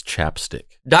eats chapstick.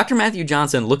 Dr. Matthew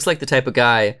Johnson looks like the type of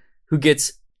guy who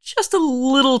gets just a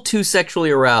little too sexually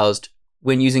aroused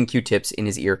when using Q-tips in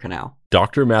his ear canal.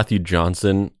 Dr. Matthew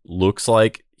Johnson looks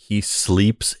like he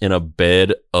sleeps in a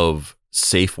bed of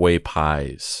Safeway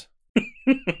pies.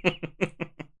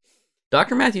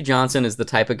 Dr. Matthew Johnson is the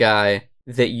type of guy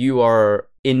that you are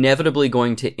inevitably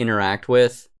going to interact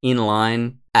with in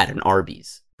line at an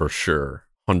Arby's. For sure.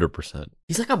 100%.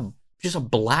 He's like just a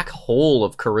black hole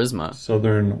of charisma.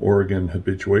 Southern Oregon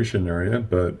habituation area,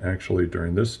 but actually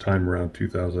during this time around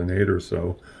 2008 or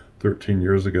so, 13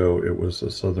 years ago, it was a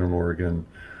Southern Oregon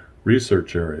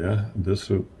research area. This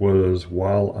was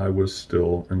while I was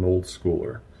still an old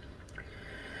schooler.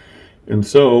 And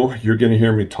so you're going to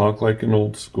hear me talk like an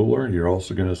old schooler. You're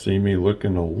also going to see me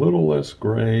looking a little less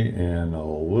gray and a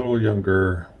little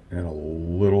younger and a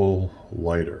little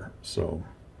lighter. So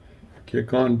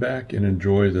kick on back and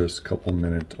enjoy this couple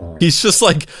minute on. He's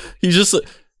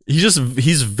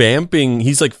vamping.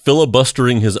 He's like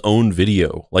filibustering his own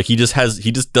video. Like he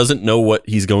just doesn't know what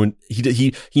he's going.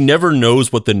 He never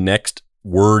knows what the next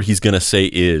word he's going to say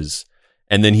is.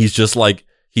 And then he's just like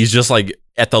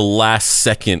at the last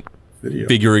second Video.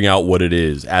 Figuring out what it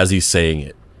is as he's saying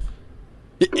it.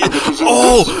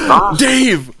 Oh,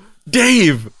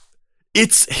 Dave,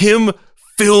 it's him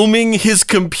filming his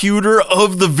computer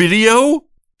of the video.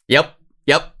 Yep.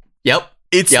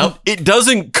 It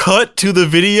doesn't cut to the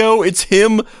video. It's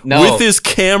him with his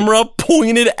camera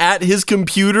pointed at his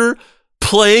computer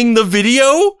playing the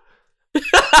video.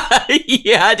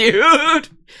 Yeah, dude.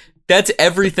 That's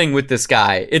everything with this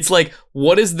guy. It's like,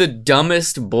 what is the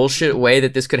dumbest bullshit way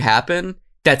that this could happen?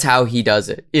 That's how he does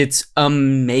it. It's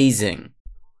amazing.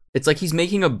 It's like he's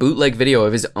making a bootleg video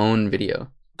of his own video.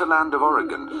 The land of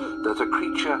Oregon, there's a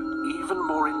creature even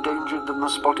more endangered than the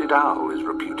spotted owl is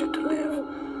reputed to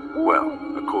live. Well,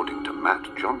 according to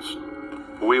Matt Johnson.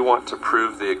 We want to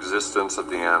prove the existence of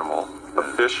the animal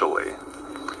officially,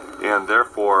 and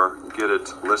therefore get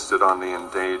it listed on the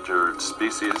endangered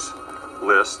species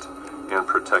list and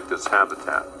protect its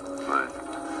habitat. Right.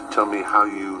 Tell me how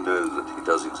you know that he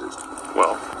does exist.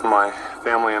 Well, my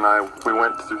family and I, we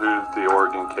went through the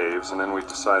Oregon caves, and then we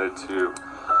decided to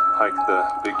hike the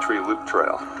Big Tree Loop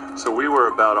Trail. So we were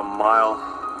about a mile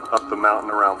up the mountain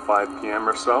around 5 p.m.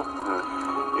 or so,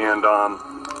 and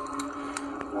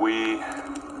we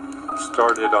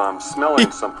started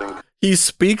smelling something He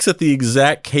speaks at the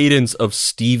exact cadence of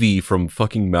Stevie from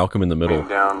fucking Malcolm in the Middle.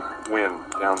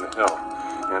 downwind, down the hill.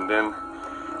 And then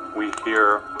we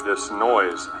hear this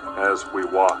noise as we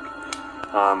walk.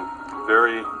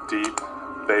 Very deep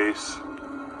bass,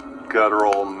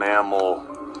 guttural mammal,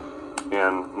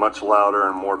 and much louder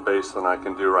and more bass than I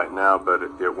can do right now, but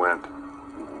it went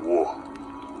whoa,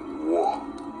 whoa,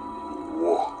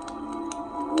 whoa,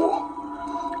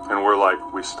 whoa. And we're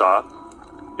like, we stop,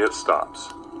 it stops.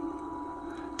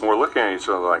 And we're looking at each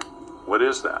other like, what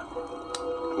is that?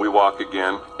 We walk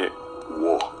again, it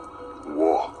whoa,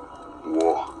 whoa,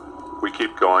 whoa. We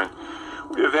keep going.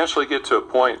 We eventually get to a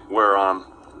point where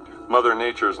Mother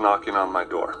Nature is knocking on my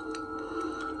door.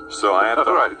 So I have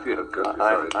to,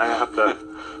 I have to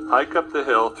hike up the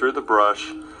hill through the brush,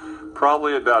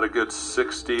 probably about a good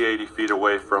 60, 80 feet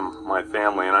away from my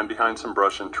family, and I'm behind some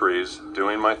brush and trees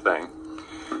doing my thing.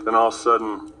 Then all of a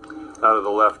sudden, out of the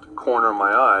left corner of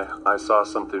my eye, I saw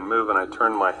something move, and I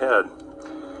turned my head,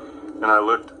 and I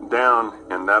looked down,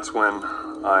 and that's when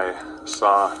I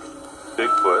saw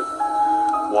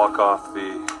Bigfoot walk off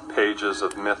the pages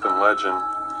of myth and legend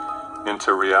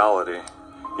into reality.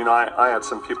 You know, I had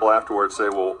some people afterwards say,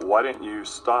 well, why didn't you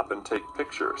stop and take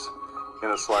pictures?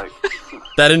 And it's like...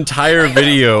 That entire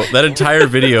video,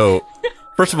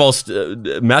 first of all,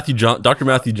 Dr.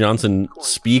 Matthew Johnson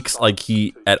speaks like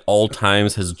he, at all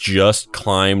times, has just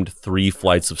climbed 3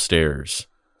 flights of stairs.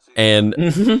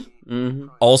 And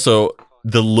also,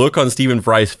 the look on Stephen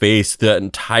Fry's face, that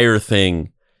entire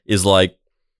thing is like,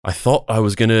 I thought I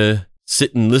was going to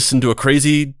sit and listen to a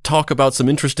crazy talk about some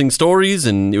interesting stories,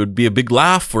 and it would be a big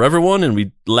laugh for everyone, and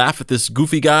we'd laugh at this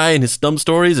goofy guy and his dumb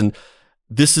stories, and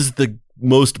this is the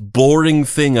most boring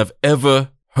thing I've ever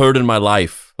heard in my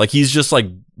life. Like, he's just like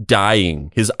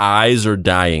dying. His eyes are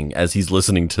dying as he's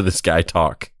listening to this guy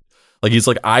talk. Like, he's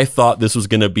like, I thought this was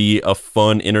going to be a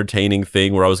fun, entertaining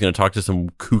thing where I was going to talk to some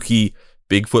kooky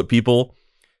Bigfoot people,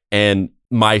 and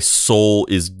my soul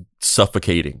is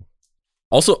suffocating.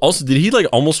 Also, did he like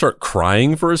almost start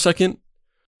crying for a second?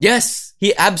 Yes,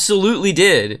 he absolutely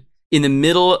did. In the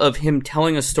middle of him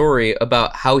telling a story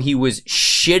about how he was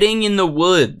shitting in the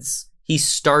woods, he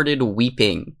started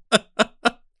weeping.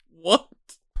 What?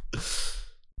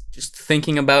 Just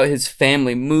thinking about his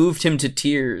family moved him to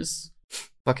tears.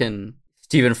 Fucking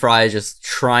Stephen Fry is just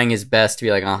trying his best to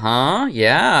be like,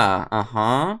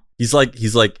 yeah, He's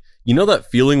like, you know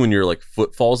that feeling when your like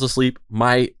foot falls asleep?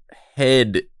 My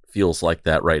head feels like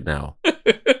that right now.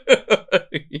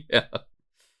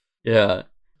 Yeah.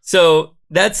 So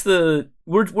that's the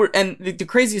the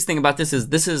craziest thing about this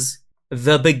is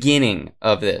the beginning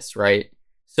of this, right?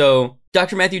 So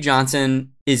Dr. Matthew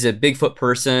Johnson is a Bigfoot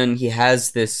person. He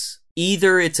has this,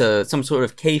 either it's some sort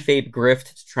of kayfabe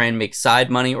grift to try and make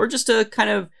side money, or just a kind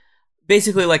of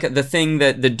basically like the thing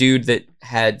that the dude that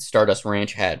had Stardust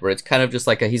Ranch had, where it's kind of just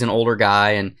like he's an older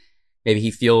guy and maybe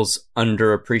he feels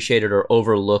underappreciated or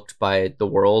overlooked by the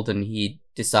world, and he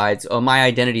decides, oh, my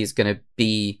identity is going to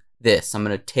be this. I'm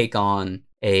going to take on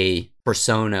a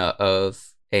persona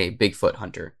of a Bigfoot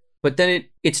hunter. But then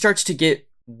it starts to get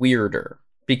weirder,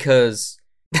 because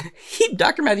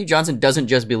Dr. Matthew Johnson doesn't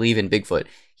just believe in Bigfoot.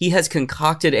 He has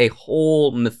concocted a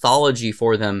whole mythology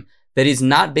for them that is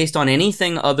not based on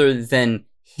anything other than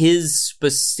his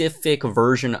specific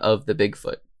version of the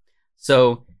Bigfoot.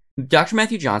 So Dr.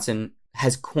 Matthew Johnson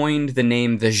has coined the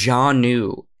name the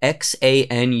Xanuu,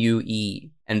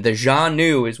 Xanue, and the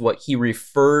Xanuu is what he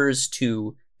refers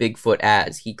to Bigfoot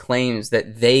as. He claims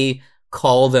that they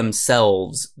call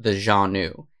themselves the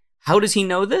Xanuu. How does he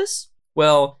know this?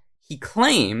 Well, he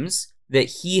claims that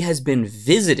he has been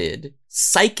visited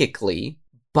psychically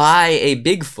by a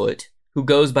Bigfoot who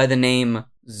goes by the name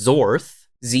Zorth,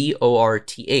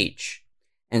 Zorth.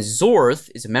 And Zorth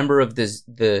is a member of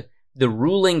the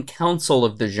ruling council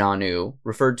of the Xanuu,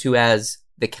 referred to as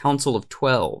the Council of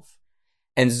 12.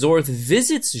 And Zorth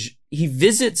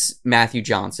visits Matthew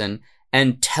Johnson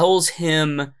and tells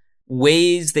him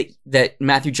ways that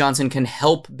Matthew Johnson can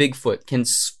help Bigfoot, can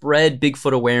spread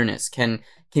Bigfoot awareness, can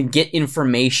get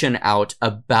information out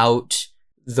about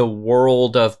the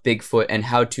world of Bigfoot, and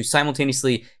how to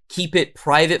simultaneously keep it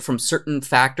private from certain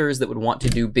factors that would want to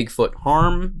do Bigfoot's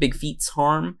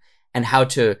harm, and how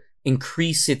to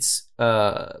increase its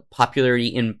popularity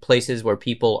in places where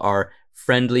people are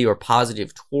friendly or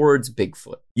positive towards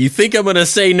Bigfoot. You think I'm gonna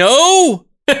say no?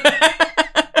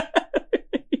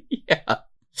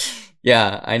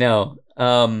 Yeah, I know.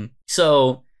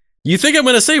 So you think I'm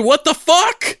gonna say what the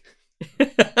fuck?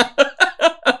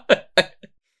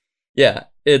 Yeah,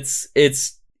 it's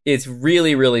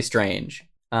really, really strange.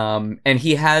 And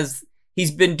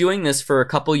he's been doing this for a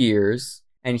couple years,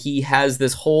 and he has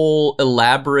this whole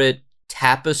elaborate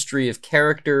tapestry of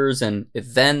characters and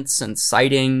events and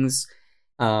sightings,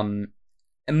 and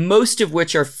most of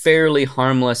which are fairly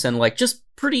harmless and like just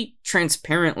pretty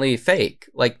transparently fake.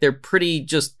 Like they're pretty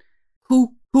just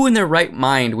who in their right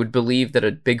mind would believe that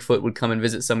a Bigfoot would come and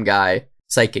visit some guy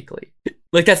psychically?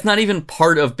 Like that's not even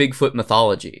part of Bigfoot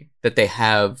mythology that they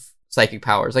have psychic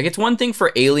powers. Like it's one thing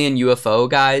for alien UFO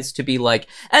guys to be like,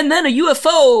 and then a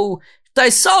UFO, I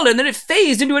saw it and then it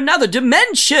phased into another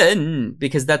dimension,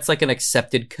 because that's like an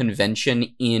accepted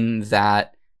convention in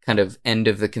that kind of end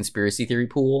of the conspiracy theory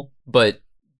pool. But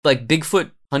like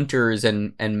Bigfoot hunters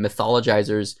and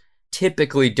mythologizers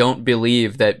typically don't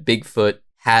believe that Bigfoot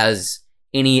has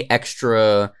any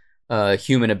extra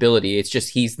human ability. It's just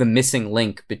he's the missing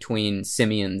link between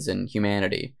simians and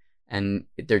humanity, and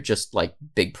they're just like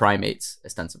big primates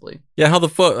ostensibly. Yeah, how the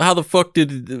fuck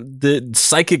did the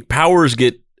psychic powers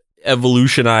get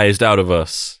evolutionized out of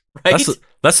us? Right?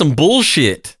 That's some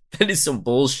bullshit. That is some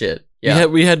bullshit. Yeah.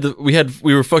 We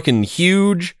were fucking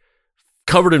huge,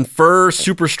 covered in fur,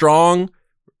 super strong,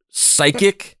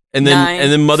 psychic. And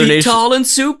then Mother Nature, tall and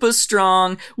super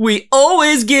strong. We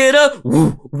always get a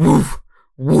woof woof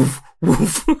woof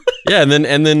woof. Yeah,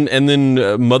 and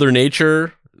then Mother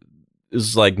Nature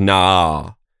is like,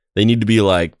 nah. They need to be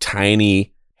like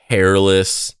tiny,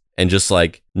 hairless, and just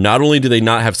like, not only do they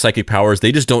not have psychic powers,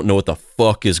 they just don't know what the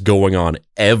fuck is going on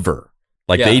ever.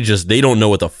 Like they don't know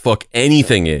what the fuck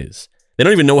anything is. They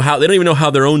don't even know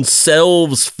how their own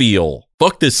selves feel.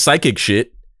 Fuck this psychic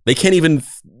shit. They can't even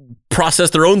process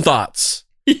their own thoughts.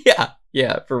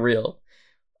 Yeah, for real.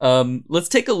 Let's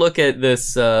take a look at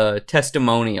this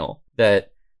testimonial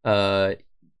that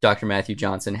Dr. Matthew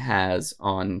Johnson has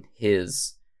on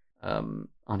his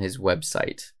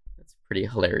website. That's pretty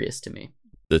hilarious to me.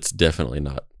 That's definitely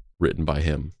not written by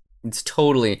him.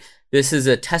 This is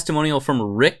a testimonial from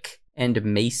Rick and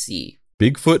Macy.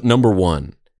 Bigfoot number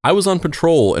 1. I was on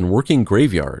patrol and working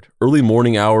graveyard, early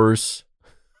morning hours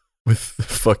with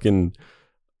fucking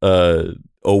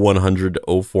 0100,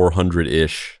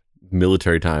 0400-ish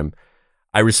military time.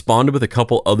 I responded with a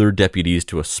couple other deputies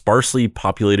to a sparsely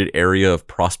populated area of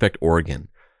Prospect, Oregon.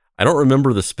 I don't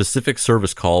remember the specific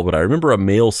service call, but I remember a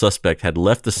male suspect had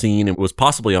left the scene and was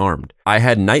possibly armed. I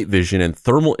had night vision and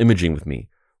thermal imaging with me.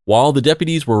 While the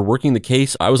deputies were working the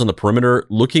case, I was on the perimeter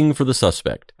looking for the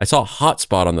suspect. I saw a hot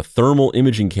spot on the thermal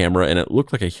imaging camera, and it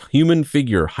looked like a human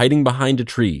figure hiding behind a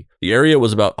tree. The area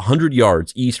was about 100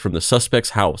 yards east from the suspect's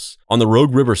house, on the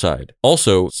Rogue River side.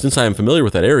 Also, since I am familiar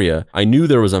with that area, I knew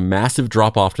there was a massive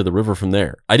drop-off to the river from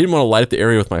there. I didn't want to light up the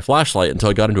area with my flashlight until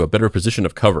I got into a better position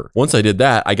of cover. Once I did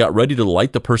that, I got ready to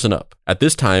light the person up. At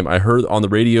this time, I heard on the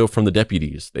radio from the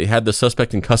deputies. They had the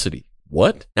suspect in custody.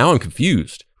 What? Now I'm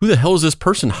confused. Who the hell is this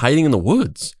person hiding in the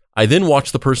woods? I then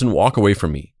watched the person walk away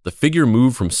from me. The figure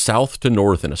moved from south to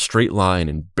north in a straight line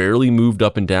and barely moved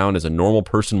up and down as a normal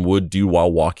person would do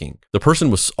while walking. The person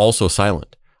was also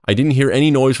silent. I didn't hear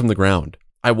any noise from the ground.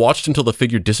 I watched until the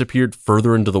figure disappeared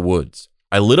further into the woods.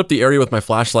 I lit up the area with my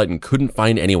flashlight and couldn't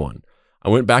find anyone. I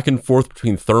went back and forth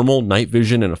between thermal, night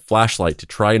vision, and a flashlight to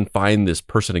try and find this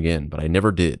person again, but I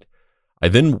never did. I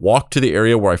then walked to the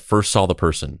area where I first saw the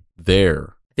person.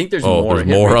 There. I think there's more. There's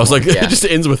more. I was like, it just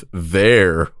ends with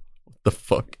there. What the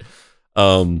fuck?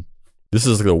 This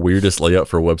is like the weirdest layout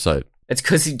for a website. It's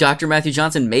because Dr. Matthew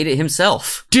Johnson made it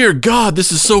himself. Dear God,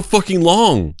 this is so fucking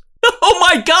long. Oh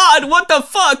my God, what the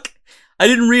fuck? I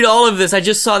didn't read all of this. I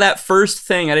just saw that first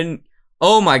thing.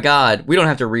 Oh my God, we don't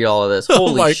have to read all of this.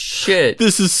 Holy shit.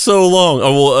 This is so long.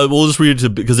 Oh, we'll just read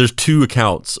it because there's two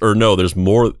accounts. Or no, there's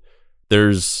more.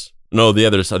 I think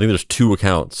there's two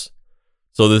accounts.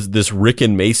 So this Rick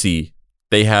and Macy,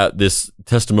 they have this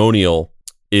testimonial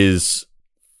is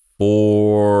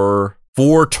for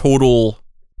 4 total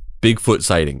Bigfoot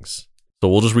sightings. So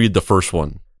we'll just read the first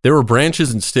one. There were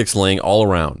branches and sticks laying all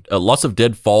around. Lots of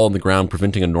dead fall on the ground,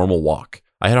 preventing a normal walk.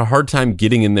 I had a hard time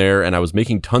getting in there, and I was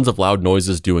making tons of loud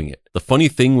noises doing it. The funny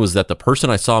thing was that the person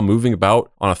I saw moving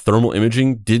about on a thermal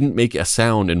imaging didn't make a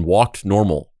sound and walked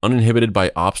normal, uninhibited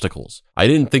by obstacles. I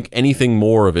didn't think anything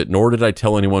more of it, nor did I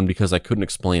tell anyone because I couldn't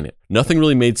explain it. Nothing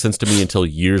really made sense to me until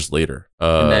years later.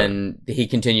 And then he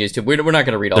continues to... We're not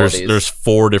going to read all of these. There's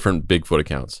 4 different Bigfoot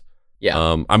accounts.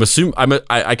 Yeah.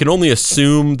 I can only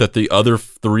assume that the other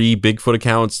 3 Bigfoot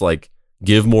accounts like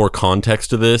give more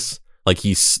context to this. Like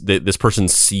this person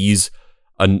sees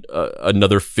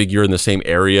another figure in the same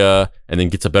area and then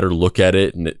gets a better look at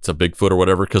it and it's a Bigfoot or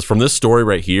whatever. Because from this story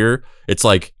right here, it's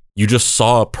like you just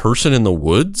saw a person in the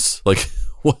woods. Like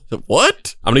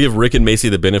what? I'm gonna give Rick and Macy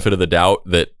the benefit of the doubt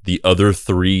that the other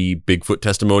 3 Bigfoot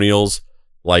testimonials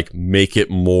like make it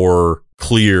more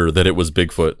clear that it was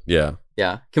Bigfoot. Yeah.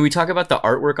 Yeah. Can we talk about the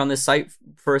artwork on this site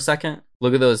for a second?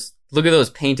 Look at those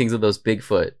paintings of those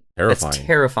Bigfoot. Terrifying. That's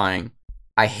terrifying.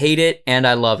 I hate it and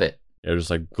I love it. They're just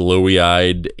like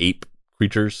glowy-eyed ape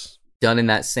creatures. Done in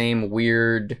that same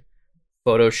weird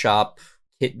Photoshop,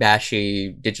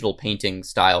 kitbashy digital painting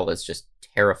style that's just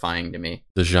terrifying to me.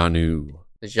 The Janu.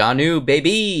 The Janu,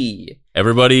 baby!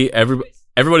 Everybody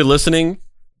listening,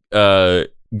 go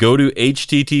to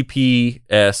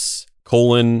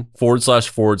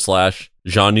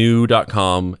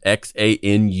https://janu.com,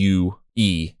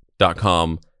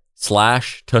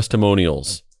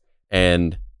 xanue.com/testimonials,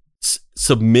 and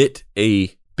submit a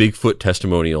Bigfoot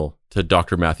testimonial to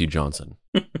Dr. Matthew Johnson.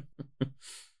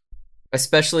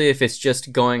 Especially if it's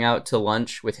just going out to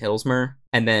lunch with Hilsmer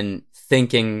and then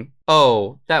thinking,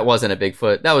 oh, that wasn't a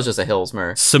Bigfoot, that was just a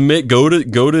Hilsmer. Go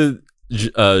to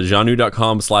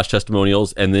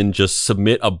janu.com/testimonials and then just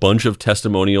submit a bunch of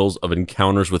testimonials of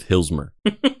encounters with Hilsmer.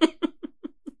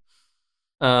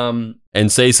 And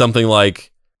say something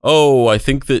like, oh, I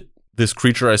think that this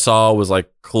creature I saw was like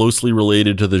closely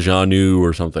related to the Janu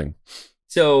or something.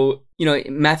 So,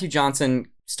 Matthew Johnson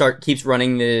keeps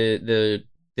running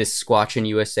this Squatch in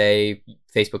USA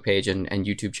Facebook page and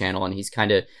YouTube channel, and he's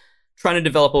kind of trying to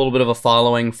develop a little bit of a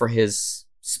following for his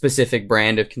specific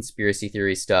brand of conspiracy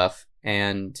theory stuff.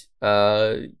 And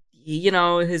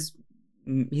he's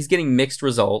getting mixed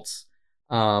results.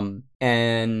 And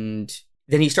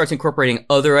then he starts incorporating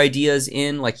other ideas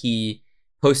in, like he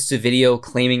posts a video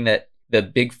claiming that the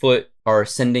Bigfoot are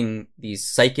sending these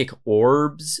psychic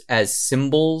orbs as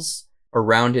symbols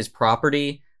around his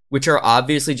property, which are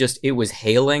obviously just, it was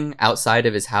hailing outside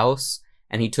of his house,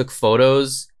 and he took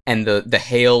photos and the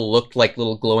hail looked like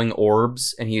little glowing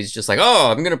orbs, and he's just like,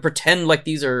 oh, I'm gonna pretend like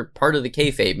these are part of the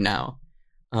kayfabe now.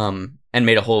 And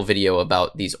made a whole video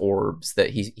about these orbs that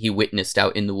he witnessed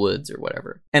out in the woods or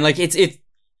whatever. And like it's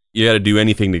you got to do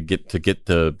anything to get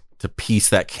to piece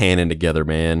that canon together,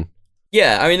 man.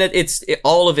 Yeah, I mean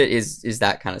all of it is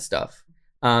that kind of stuff.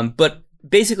 But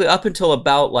basically up until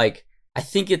about like, I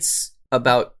think it's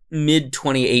about mid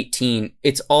 2018,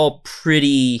 it's all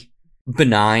pretty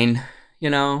benign,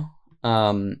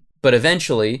 but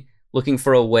eventually, looking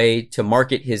for a way to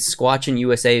market his Squatch in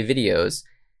USA videos,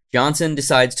 Johnson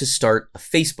decides to start a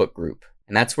Facebook group.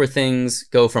 And that's where things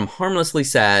go from harmlessly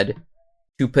sad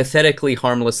to pathetically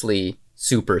harmlessly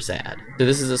super sad. So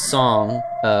this is a song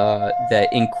that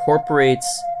incorporates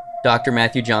Dr.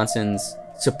 Matthew Johnson's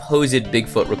supposed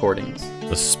Bigfoot recordings.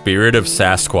 The Spirit of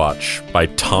Sasquatch by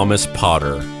Thomas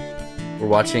Potter. We're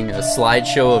watching a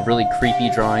slideshow of really creepy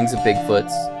drawings of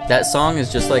Bigfoots. That song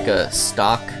is just like a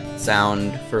stock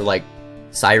sound for like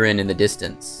siren in the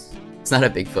distance. It's not a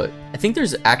Bigfoot. I think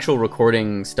there's actual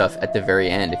recording stuff at the very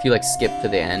end. If you like skip to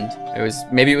the end,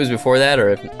 maybe it was before that,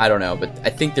 or I don't know, but I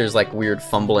think there's like weird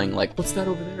fumbling, like, what's that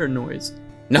over there noise?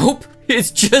 Nope, it's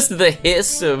just the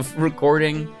hiss of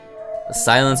recording the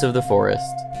silence of the forest.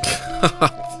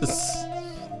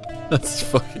 That's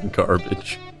fucking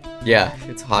garbage. Yeah,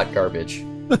 it's hot garbage.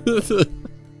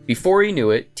 Before he knew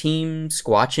it, Team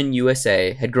Squatch in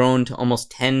USA had grown to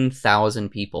almost 10,000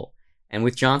 people. And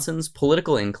with Johnson's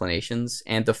political inclinations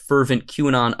and the fervent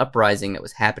QAnon uprising that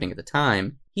was happening at the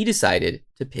time, he decided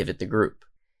to pivot the group.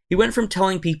 He went from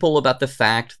telling people about the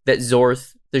fact that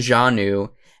Zorth, the Janu,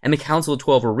 and the Council of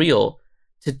 12 were real,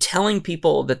 to telling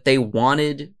people that they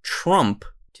wanted Trump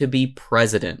to be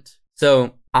president.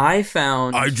 So I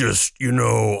found... I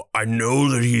know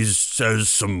that he says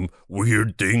some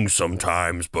weird things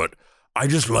sometimes, but I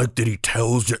just like that he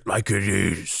tells it like it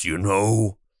is,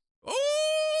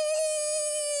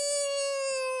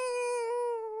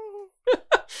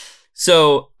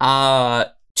 So, I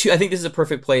think this is a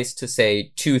perfect place to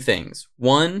say two things.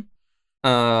 One,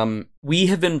 we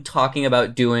have been talking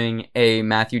about doing a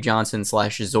Matthew Johnson /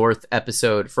 Zorth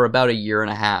episode for about a year and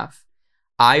a half.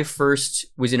 I first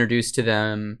was introduced to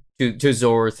them, to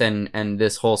Zorth and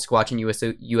this whole Squatch in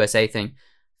USA thing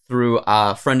through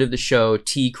a friend of the show,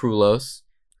 T. Krulos,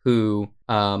 who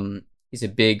is a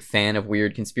big fan of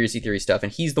weird conspiracy theory stuff,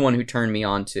 and he's the one who turned me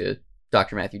on to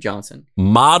Dr. Matthew Johnson.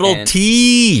 Model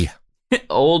T!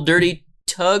 Old dirty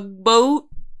tugboat?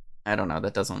 I don't know,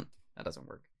 that doesn't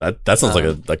work. That sounds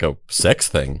like a sex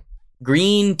thing.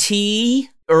 green tea,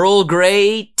 Earl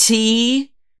Grey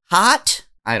tea, hot.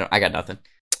 I got nothing.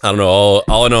 I don't know.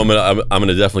 All I know, I'm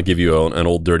gonna definitely give you an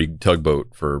old dirty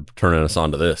tugboat for turning us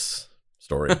onto this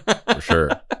story for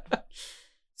sure.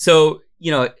 So,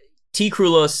 T.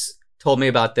 Krulos told me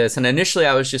about this, and initially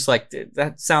I was just like,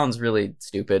 that sounds really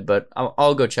stupid, but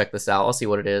I'll go check this out. I'll see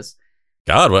what it is.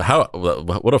 God,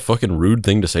 what a fucking rude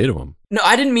thing to say to him. No,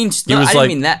 I didn't mean. I didn't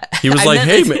mean that. He was like,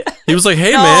 "Hey, man." He was like,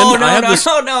 "Hey, no, man, no, I have no, this.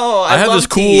 No, I have this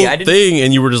cool thing,"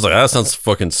 and you were just like, "That sounds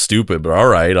fucking stupid." But all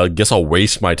right, I guess I'll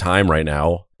waste my time right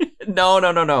now.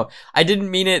 No. I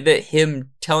didn't mean it that him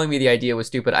telling me the idea was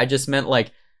stupid. I just meant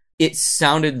like it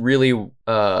sounded really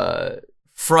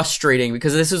frustrating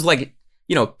because this is like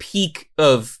peak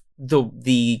of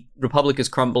the Republic is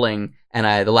crumbling,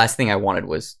 and the last thing I wanted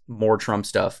was more Trump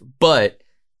stuff, but.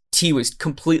 T was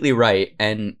completely right,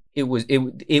 and it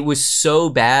was so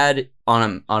bad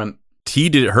on him. T,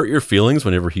 did it hurt your feelings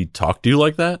whenever he talked to you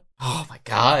like that? Oh my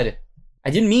God, I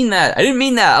didn't mean that.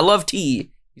 I love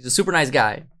T. He's a super nice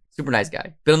guy. Been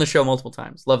on the show multiple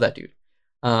times. Love that dude.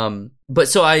 But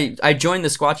so I joined the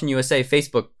Squatchin' USA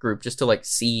Facebook group just to like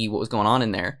see what was going on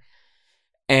in there,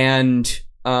 and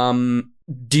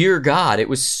dear God, it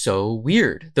was so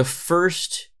weird. The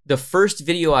first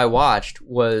video I watched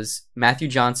was Matthew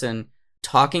Johnson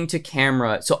talking to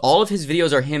camera. So all of his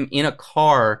videos are him in a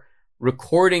car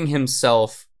recording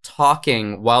himself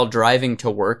talking while driving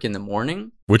to work in the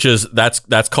morning. Which is that's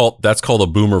called a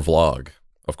boomer vlog,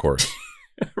 of course.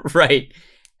 Right.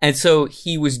 And so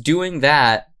he was doing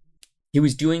that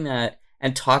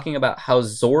and talking about how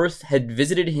Zorth had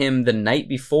visited him the night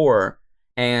before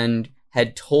and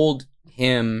had told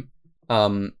him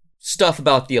stuff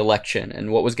about the election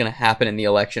and what was going to happen in the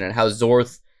election, and how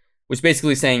Zorth was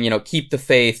basically saying, keep the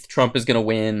faith, Trump is going to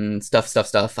win, stuff.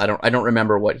 I don't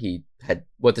remember what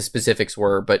the specifics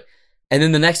were, but, and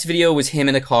then the next video was him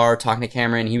in the car talking to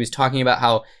camera, and he was talking about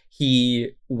how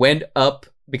he went up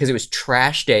because it was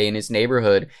trash day in his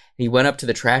neighborhood. He went up to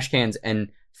the trash cans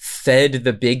and fed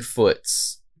the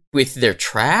Bigfoots with their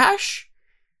trash.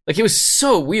 Like, it was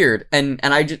so weird. And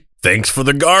I just, thanks for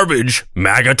the garbage,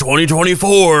 MAGA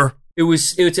 2024.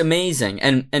 It's amazing.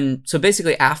 And so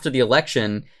basically after the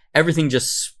election, everything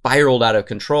just spiraled out of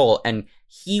control. And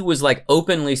he was like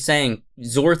openly saying,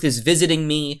 Zorth is visiting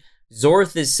me.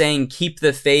 Zorth is saying, keep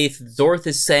the faith. Zorth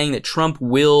is saying that Trump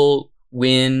will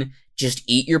win. Just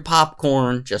eat your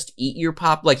popcorn. Just eat your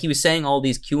pop. Like, he was saying all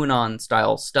these QAnon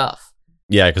style stuff.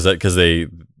 Yeah, because they,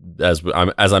 as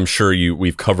I'm sure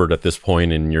we've covered at this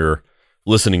point in your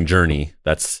listening journey,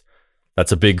 that's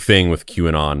a big thing with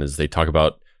QAnon, is they talk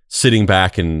about sitting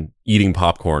back and eating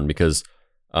popcorn, because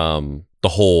the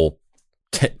whole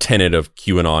tenet of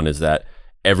QAnon is that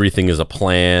everything is a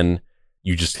plan.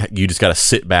 You just got to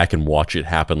sit back and watch it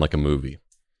happen like a movie.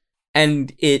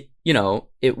 And it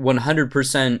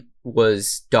 100%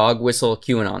 was dog whistle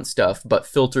QAnon stuff, but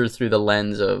filtered through the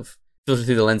lens of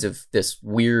this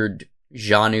weird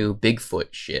Janu Bigfoot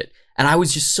shit. And I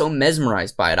was just so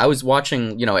mesmerized by it. I was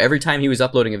watching, every time he was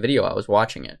uploading a video, I was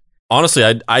watching it. Honestly,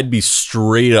 I'd be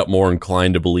straight up more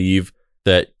inclined to believe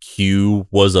that Q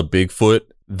was a Bigfoot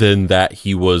than that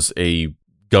he was a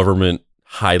government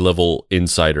high-level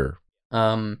insider.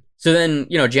 So then,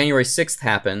 January 6th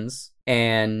happens,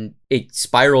 and it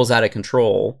spirals out of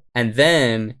control. And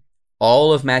then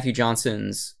all of Matthew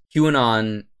Johnson's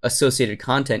QAnon-associated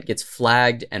content gets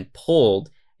flagged and pulled,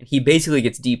 and he basically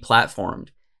gets deplatformed.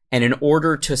 And in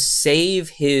order to save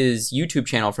his YouTube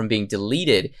channel from being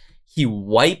deleted, he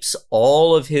wipes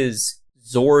all of his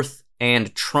Zorth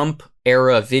and Trump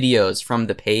era videos from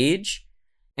the page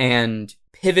and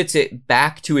pivots it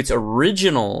back to its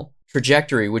original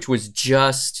trajectory, which was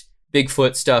just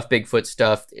Bigfoot stuff,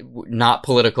 not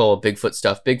political, Bigfoot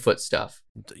stuff.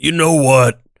 You know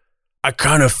what? I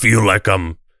kind of feel like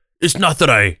it's not that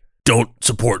I don't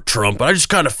support Trump, but I just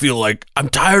kind of feel like I'm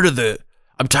tired of the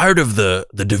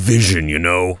division,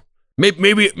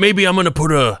 Maybe I'm gonna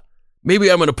put a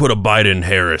Biden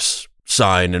Harris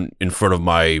sign in front of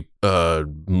my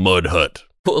mud hut.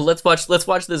 Well, let's watch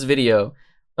this video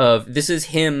of, this is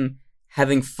him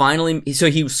having finally, so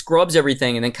he scrubs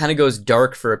everything and then kind of goes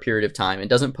dark for a period of time and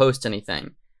doesn't post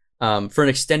anything for an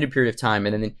extended period of time,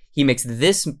 and then he makes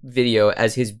this video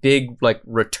as his big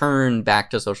return back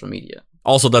to social media.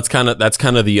 Also, that's kind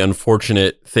of the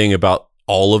unfortunate thing about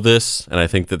all of this, and I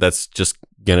think that's just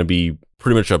gonna be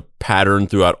pretty much a pattern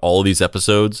throughout all of these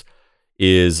episodes,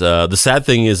 is the sad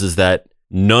thing is that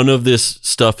none of this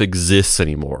stuff exists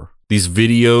anymore. These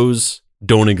videos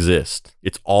don't exist.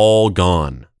 It's all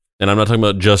gone. And I'm not talking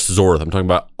about just Zorth. I'm talking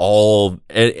about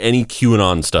any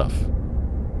QAnon stuff.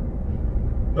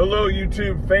 Hello,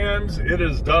 YouTube fans. It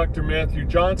is Dr. Matthew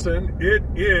Johnson. It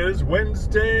is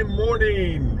Wednesday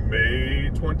morning,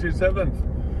 May 27th,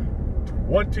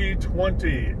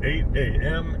 2020, 8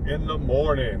 a.m. in the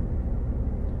morning.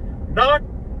 Doc,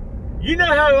 you know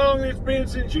how long it's been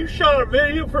since you shot a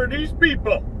video for these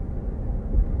people?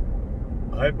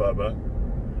 Hi, Bubba.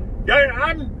 Yeah,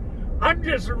 I'm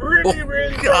just really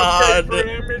frustrated for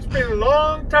him. It's been a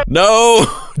long time. No,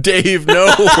 Dave, no.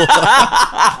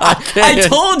 I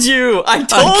told you,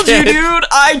 dude.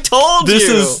 I told you.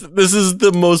 This is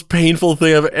the most painful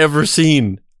thing I've ever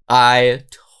seen. I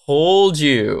told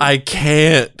you. I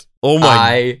can't. Oh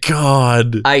my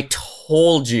God. I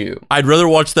told you. I'd rather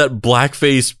watch that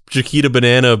blackface Chiquita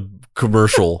Banana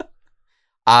commercial.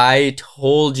 I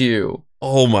told you.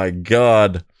 Oh my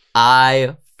God.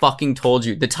 I fucking told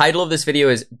you. The title of this video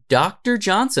is Dr.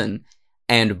 Johnson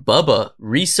and Bubba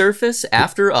resurface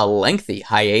after a lengthy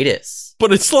hiatus.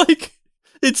 But it's like,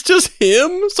 it's just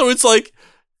him. So it's like,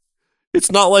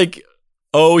 it's not like,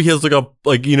 oh, he has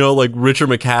like Richard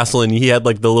McCaslin. He had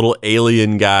like the little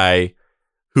alien guy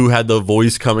who had the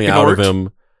voice coming out of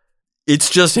him.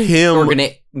 It's just him. Or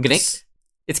Gnick?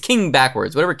 It's King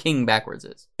backwards, whatever King backwards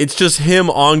is. It's just him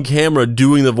on camera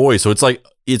doing the voice. So it's like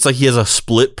he has a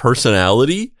split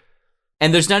personality.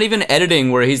 And there's not even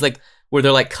editing where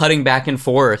they're like cutting back and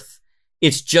forth.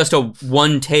 It's just a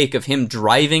one take of him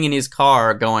driving in his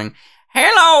car going,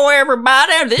 "Hello,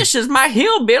 everybody. This is my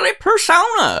hillbilly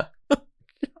persona."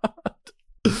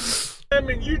 I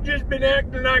mean, you just been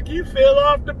acting like you fell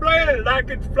off the planet, like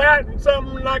it's flat and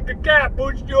something like a cat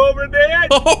pushed you over the edge.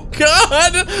 Oh,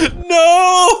 God,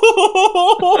 no!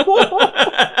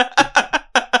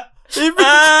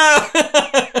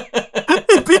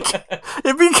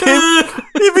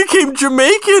 It became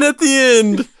Jamaican at the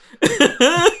end.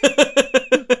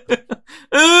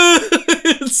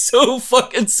 It's so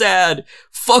fucking sad.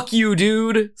 Fuck you,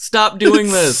 dude. Stop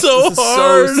doing this. So this is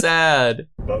hard. So sad.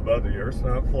 Bubba, the earth's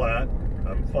not flat.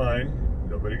 I'm fine.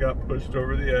 Nobody got pushed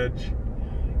over the edge.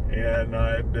 And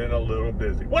I've been a little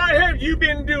busy. What have you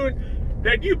been doing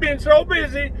that you've been so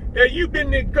busy that you've been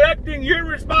neglecting your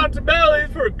responsibilities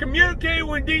for communicating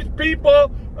with these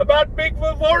people about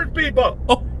Bigfoot Forest people?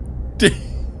 Oh,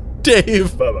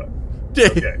 Dave. Bubba.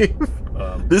 Dave. Okay.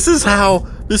 This is how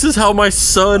my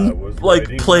son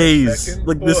plays.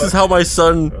 This is how my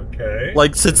son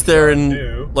sits there and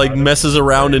messes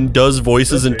around and does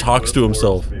voices and talks to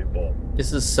himself.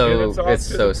 This is so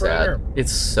sad.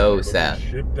 It's so sad.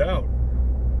 Shipped out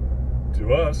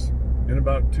to us in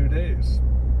about 2 days.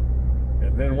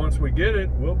 And then once we get it,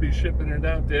 we'll be shipping it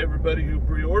out to everybody who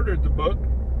pre-ordered the book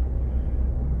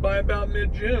by about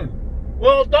mid-June.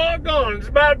 Well, doggone, it's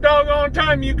about doggone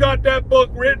time you got that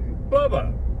book written.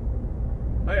 Bubba,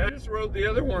 I just wrote the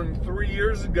other one 3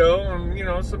 years ago,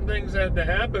 and, some things had to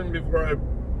happen before I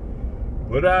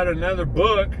put out another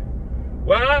book.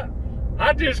 Well,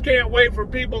 I just can't wait for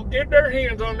people to get their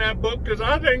hands on that book because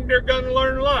I think they're going to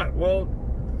learn a lot. Well,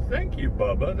 thank you,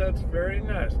 Bubba. That's very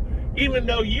nice. Even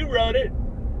though you wrote it,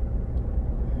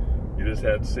 you just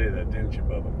had to say that, didn't you,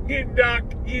 Bubba? Yeah,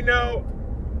 Doc,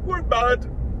 we're buds.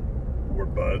 We're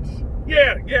buds.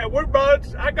 Yeah, we're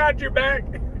buds. I got your back.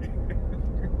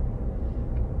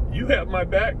 You have my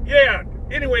back? Yeah.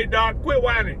 Anyway, Doc, quit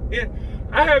whining. Yeah,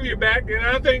 I have your back, and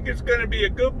I think it's going to be a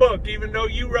good book, even though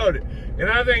you wrote it. And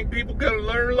I think people going to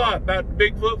learn a lot about the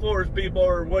Bigfoot Forest people,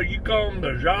 or what you call them, the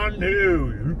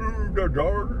Jarnu. The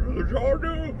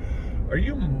Jarnu. Are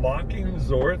you mocking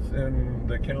Zorth and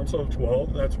the Council of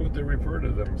 12? That's what they refer to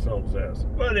themselves as.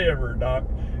 Whatever, Doc.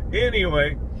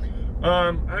 Anyway,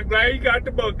 I'm glad you got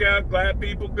the book out. Glad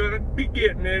people going to be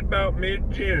getting it about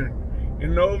mid-June.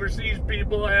 And the overseas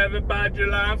people have it by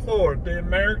July 4th, the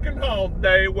American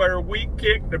holiday where we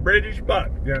kick the British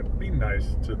butt. Yeah, be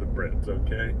nice to the Brits,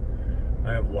 okay?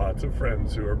 I have lots of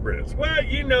friends who are Brits. Well,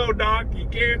 Doc, you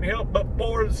can't help but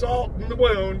pour the salt in the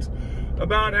wounds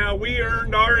about how we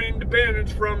earned our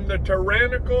independence from the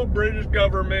tyrannical British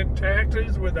government,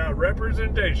 taxes without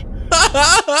representation.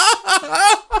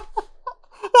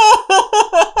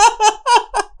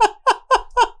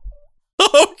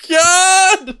 Oh,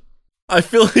 God! I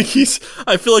feel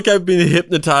like I've been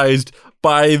hypnotized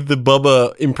by the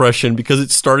Bubba impression because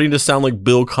it's starting to sound like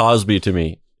Bill Cosby to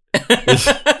me.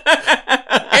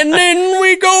 And then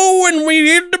we go and we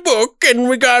read the book and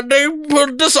they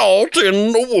put the salt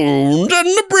in the wound and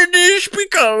the British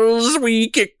because we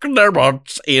kicked their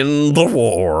butts in the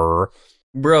war.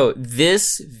 Bro,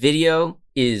 this video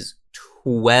is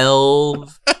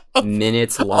 12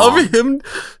 minutes long. Of him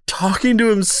talking to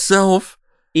himself.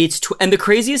 And the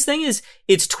craziest thing is,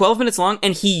 it's 12 minutes long,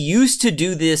 and he used to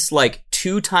do this like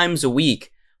 2 times a week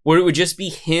where it would just be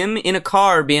him in a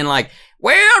car being like,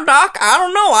 well, Doc, I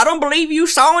don't know. I don't believe you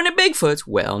saw any Bigfoots.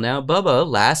 Well, now, Bubba,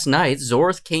 last night,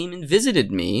 Zorth came and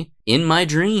visited me in my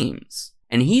dreams.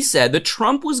 And he said that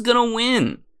Trump was going to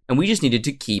win. And we just needed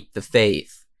to keep the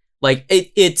faith. Like,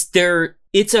 it's a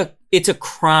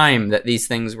crime that these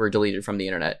things were deleted from the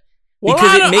internet.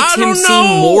 Because it makes him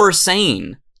seem more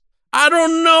sane. I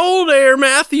don't know there,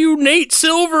 Matthew. Nate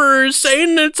Silver is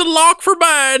saying it's a lock for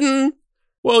Biden.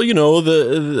 Well, you know,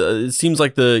 it seems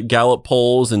like the Gallup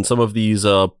polls and some of these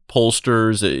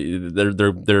pollsters,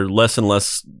 they're less and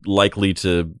less likely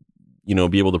to, you know,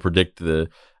 be able to predict the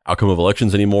outcome of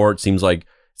elections anymore. It seems like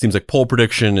poll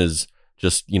prediction is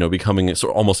just, you know, becoming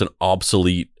sort of almost an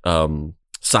obsolete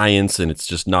science, and it's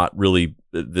just not really.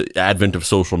 The advent of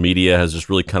social media has just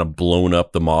really kind of blown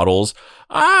up the models.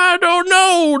 I don't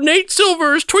know. Nate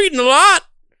Silver is tweeting a lot.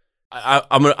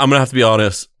 I'm gonna have to be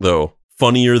honest though.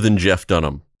 Funnier than Jeff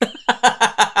Dunham.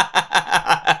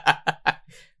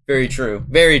 Very true.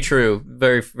 Very true.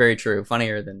 Very, very true.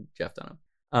 Funnier than Jeff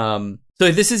Dunham.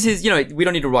 So this is his, you know, we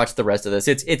don't need to watch the rest of this.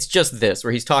 It's just this,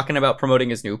 where he's talking about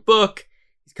promoting his new book.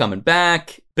 He's coming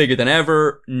back, bigger than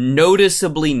ever,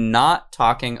 noticeably not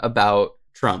talking about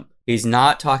Trump. He's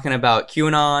not talking about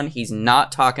QAnon. He's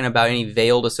not talking about any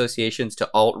veiled associations to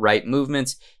alt-right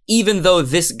movements, even though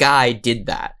this guy did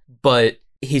that. But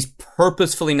he's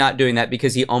purposefully not doing that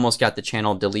because he almost got the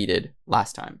channel deleted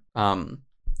last time.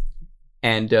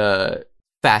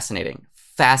 Fascinating.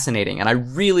 And I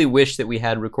really wish that we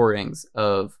had recordings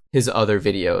of his other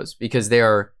videos because they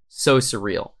are so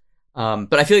surreal.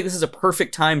 But I feel like this is a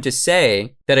perfect time to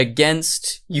say that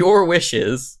against your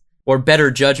wishes, or better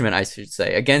judgment, I should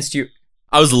say, against you.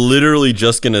 I was literally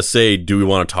just going to say, do we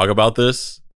want to talk about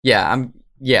this? Yeah,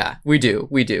 we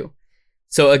do.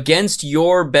 So against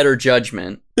your better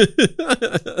judgment,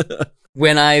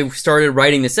 when I started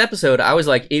writing this episode, I was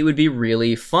like, it would be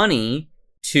really funny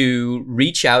to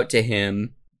reach out to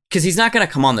him because he's not going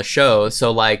to come on the show.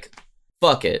 So like,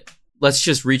 fuck it. Let's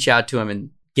just reach out to him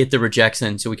and get the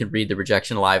rejection so we can read the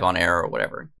rejection live on air or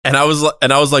whatever. And I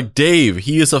was like, Dave,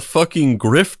 he is a fucking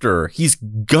grifter. He's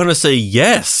gonna say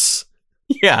yes.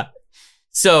 Yeah.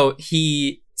 So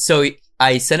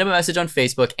I sent him a message on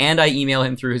Facebook and I email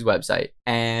him through his website.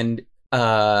 And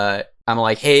I'm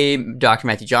like, hey, Dr.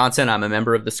 Matthew Johnson, I'm a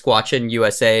member of the Squatchin'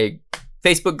 USA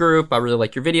Facebook group. I really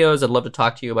like your videos. I'd love to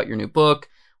talk to you about your new book.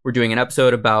 We're doing an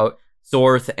episode about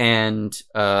Zorth and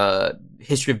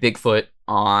history of Bigfoot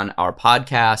on our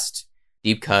podcast,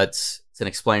 Deep Cuts. It's an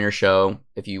explainer show.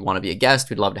 If you want to be a guest,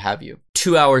 we'd love to have you.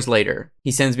 2 hours later,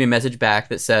 he sends me a message back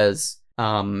that says,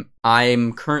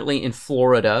 I'm currently in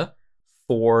Florida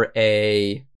for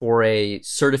a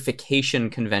certification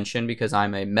convention because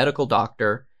I'm a medical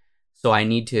doctor, so I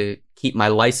need to keep my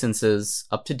licenses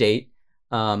up to date.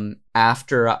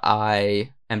 After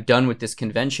I am done with this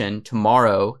convention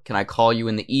tomorrow, can I call you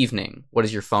in the evening? What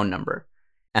is your phone number?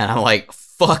 And I'm like,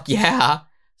 fuck yeah.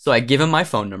 So I give him my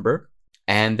phone number.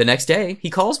 And the next day, he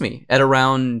calls me at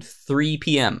around 3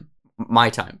 p.m. my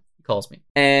time. He calls me.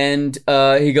 And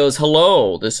he goes,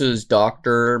 hello, this is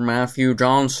Dr. Matthew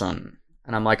Johnson.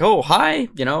 And I'm like, oh, hi.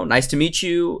 You know, nice to meet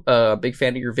you. Big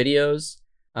fan of your videos.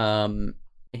 And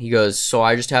he goes, so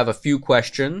I just have a few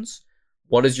questions.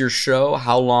 What is your show?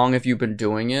 How long have you been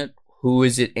doing it? Who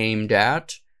is it aimed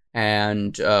at?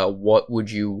 And what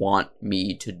would you want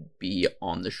me to be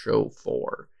on the show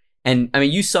for? And I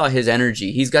mean, you saw his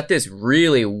energy. He's got this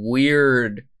really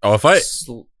weird. Oh, I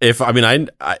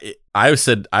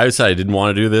said I didn't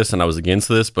want to do this and I was against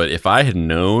this, but if I had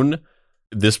known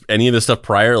any of this stuff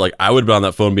prior, like I would be on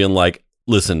that phone being like,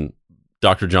 listen,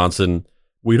 Dr. Johnson,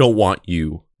 we don't want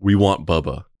you. We want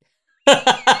Bubba.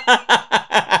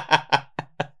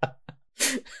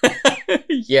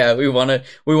 Yeah, we want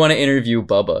to interview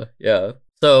Bubba. Yeah.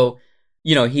 So,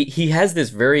 you know, he has this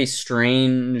very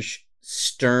strange,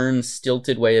 stern,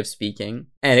 stilted way of speaking.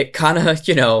 And it kind of,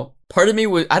 you know, part of me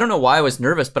was, I don't know why I was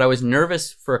nervous, but I was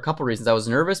nervous for a couple reasons. I was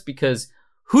nervous because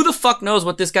who the fuck knows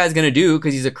what this guy's going to do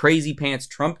because he's a crazy pants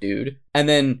Trump dude. And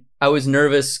then I was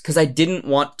nervous because I didn't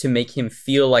want to make him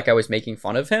feel like I was making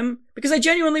fun of him because I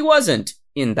genuinely wasn't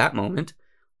in that moment.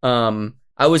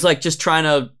 I was like just trying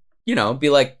to, you know, be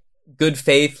like, good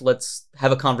faith, let's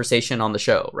have a conversation on the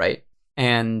show, right?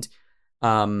 And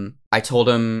I told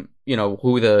him, you know,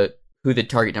 who the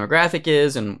target demographic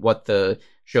is and what the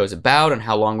show is about and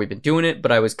how long we've been doing it.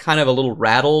 But I was kind of a little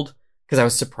rattled because I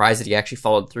was surprised that he actually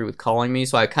followed through with calling me.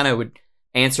 So I kind of would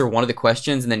answer one of the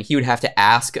questions and then he would have to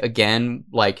ask again,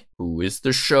 like, who is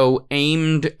the show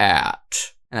aimed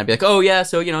at? And I'd be like, oh yeah,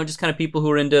 so, you know, just kind of people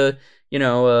who are into, you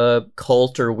know,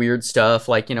 cult or weird stuff.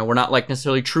 Like, you know, we're not like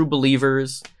necessarily true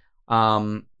believers.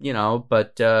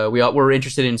 But we're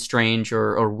interested in strange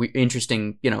or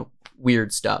interesting,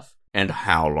 weird stuff. And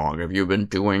how long have you been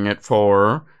doing it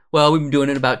for? Well, we've been doing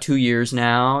it about 2 years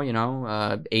now,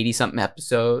 80-something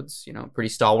episodes, pretty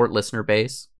stalwart listener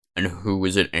base. And who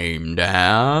is it aimed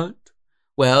at?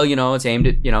 Well, it's aimed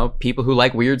at, people who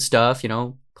like weird stuff,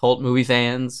 cult movie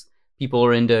fans, people who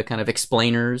are into kind of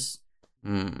explainers.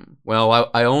 Well,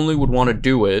 I only would want to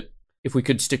do it if we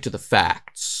could stick to the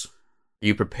facts. Are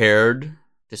you prepared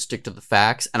to stick to the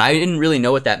facts? And I didn't really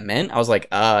know what that meant. I was like,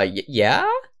 yeah?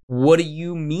 What do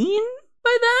you mean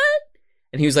by that?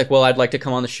 And he was like, well, I'd like to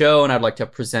come on the show and I'd like to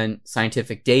present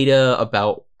scientific data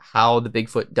about how the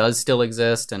Bigfoot does still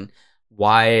exist and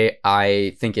why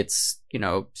I think it's,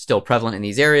 still prevalent in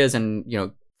these areas and,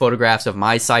 photographs of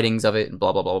my sightings of it and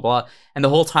blah, blah, blah, blah. And the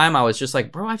whole time I was just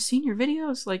like, bro, I've seen your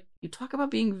videos. Like, you talk about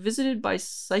being visited by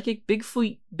psychic big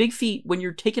feet when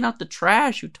you're taking out the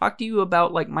trash. Who talk to you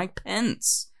about, like, Mike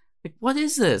Pence. Like, what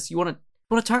is this? You want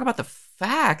to talk about the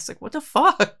facts? Like, what the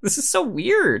fuck? This is so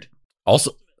weird.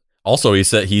 Also, he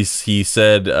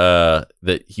said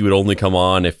that he would only come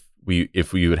on if we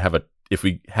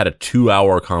had a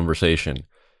 2-hour conversation.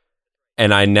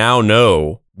 And I now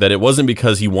know that it wasn't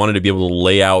because he wanted to be able to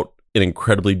lay out an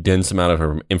incredibly dense amount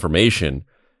of information.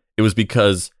 It was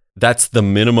because that's the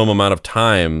minimum amount of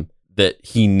time that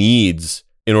he needs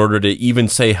in order to even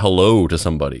say hello to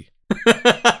somebody.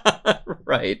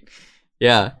 Right.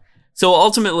 Yeah. So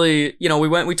ultimately,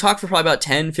 we talked for probably about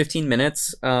 10, 15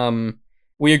 minutes.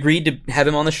 We agreed to have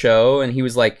him on the show, and he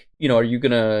was like, are you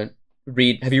going to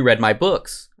have you read my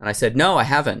books? And I said, no, I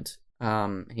haven't.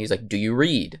 And he's like, do you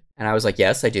read? And I was like,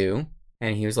 yes, I do.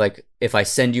 And he was like, if I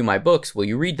send you my books, will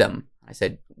you read them? I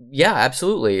said, yeah,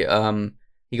 absolutely.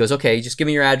 He goes, okay, just give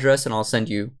me your address and I'll send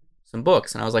you some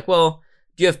books. And I was like, well,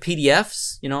 do you have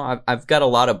PDFs? I've got a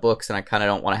lot of books and I kind of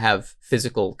don't want to have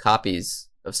physical copies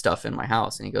of stuff in my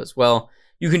house. And he goes, well,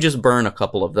 you can just burn a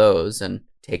couple of those and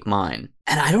take mine.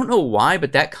 And I don't know why,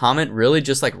 but that comment really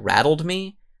just like rattled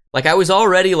me. Like, I was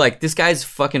already like, this guy's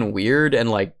fucking weird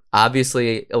and like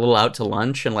obviously a little out to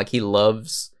lunch, and like he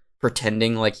loves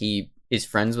pretending like he is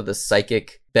friends with a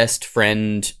psychic best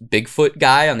friend Bigfoot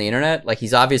guy on the internet. Like,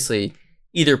 he's obviously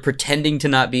either pretending to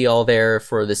not be all there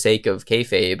for the sake of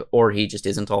kayfabe, or he just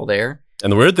isn't all there.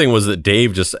 And the weird thing was that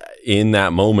Dave just, in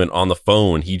that moment on the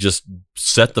phone, he just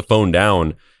set the phone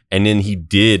down, and then he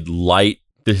did light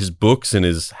his books in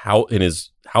his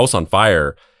house on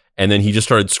fire. And then he just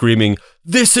started screaming,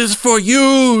 "This is for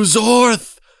you,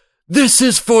 Zorth! This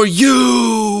is for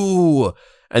you!"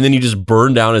 And then he just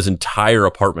burned down his entire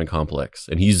apartment complex.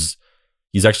 And he's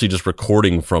actually just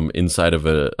recording from inside of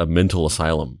a mental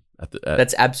asylum.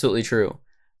 That's absolutely true.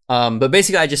 But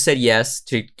basically, I just said yes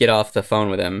to get off the phone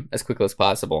with him as quickly as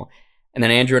possible. And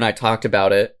then Andrew and I talked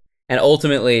about it. And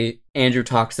ultimately, Andrew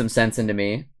talked some sense into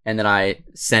me. And then I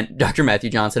sent Dr. Matthew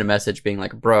Johnson a message being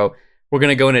like, bro, we're going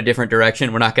to go in a different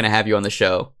direction. We're not going to have you on the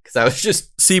show. Because I was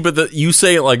just... See, but you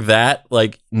say it like that,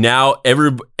 like now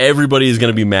everybody is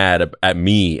going to be mad at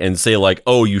me and say like,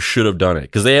 oh, you should have done it.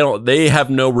 Because they have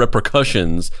no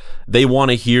repercussions. They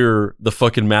want to hear the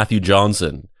fucking Matthew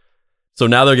Johnson. So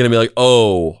now they're going to be like,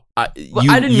 oh, I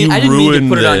didn't mean to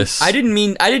put this. I didn't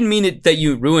mean it that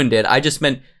you ruined it. I just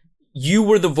meant you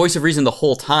were the voice of reason the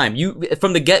whole time. You,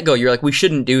 from the get-go, you're like, we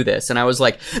shouldn't do this. And I was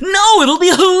like, no, it'll be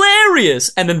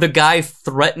hilarious. And then the guy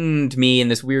threatened me in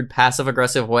this weird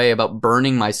passive-aggressive way about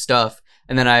burning my stuff.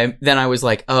 And then I was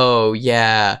like, oh,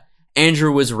 yeah,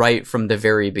 Andrew was right from the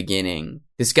very beginning.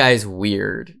 This guy's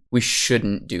weird. We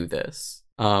shouldn't do this.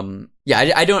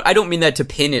 Yeah, I don't mean that to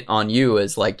pin it on you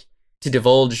as like to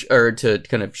divulge or to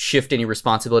kind of shift any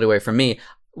responsibility away from me.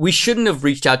 We shouldn't have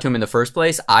reached out to him in the first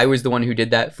place. I was the one who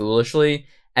did that foolishly.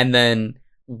 And then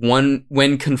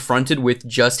when confronted with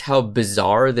just how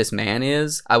bizarre this man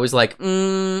is, I was like,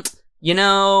 I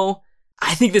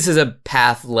think this is a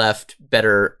path left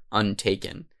better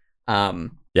untaken.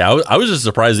 Yeah, I was just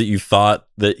surprised that you thought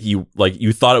that you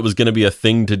thought it was going to be a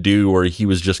thing to do where he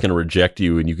was just going to reject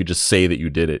you and you could just say that you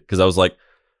did it. Because I was like,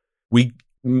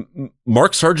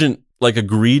 Mark Sargent like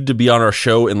agreed to be on our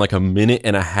show in like a minute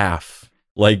and a half.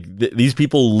 Like these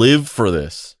people live for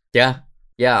this. Yeah,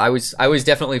 I was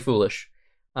definitely foolish.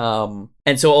 And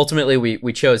so ultimately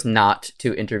we chose not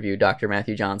to interview Dr.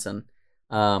 Matthew Johnson.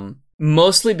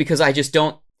 Mostly because I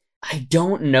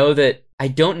don't know that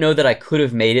I could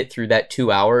have made it through that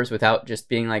 2 hours without just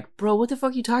being like, bro, what the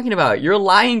fuck are you talking about? You're a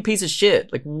lying piece of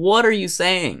shit. Like, what are you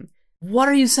saying? What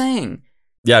are you saying?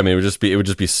 Yeah, I mean, it would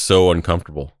just be so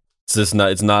uncomfortable. It's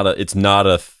not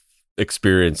a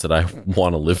experience that I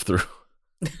want to live through.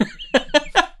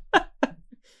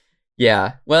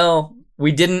 Yeah, well,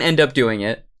 we didn't end up doing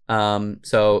it.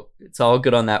 So it's all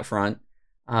good on that front.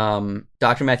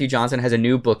 Dr. Matthew Johnson has a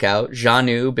new book out,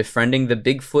 Janu, Befriending the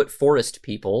Bigfoot Forest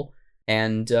People.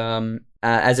 And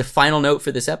as a final note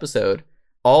for this episode,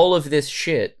 all of this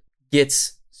shit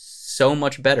gets so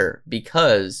much better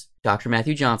because Dr.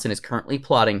 Matthew Johnson is currently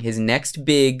plotting his next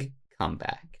big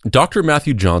comeback. Dr.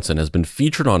 Matthew Johnson has been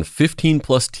featured on 15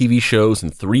 plus TV shows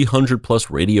and 300 plus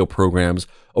radio programs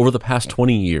over the past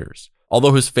 20 years.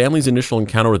 Although his family's initial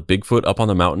encounter with Bigfoot up on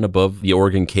the mountain above the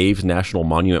Oregon Caves National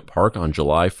Monument Park on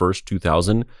July 1st,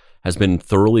 2000 has been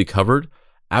thoroughly covered,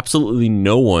 absolutely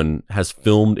no one has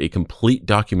filmed a complete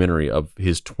documentary of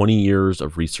his 20 years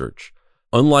of research.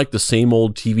 Unlike the same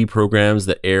old TV programs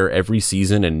that air every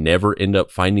season and never end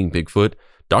up finding Bigfoot,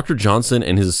 Dr. Johnson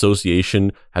and his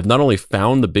association have not only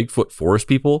found the Bigfoot forest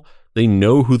people, they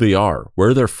know who they are,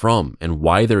 where they're from, and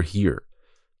why they're here.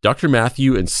 Dr.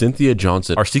 Matthew and Cynthia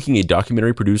Johnson are seeking a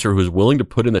documentary producer who is willing to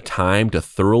put in the time to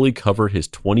thoroughly cover his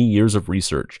 20 years of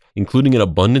research, including an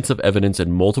abundance of evidence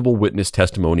and multiple witness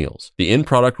testimonials. The end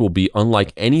product will be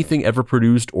unlike anything ever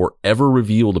produced or ever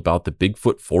revealed about the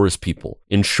Bigfoot forest people.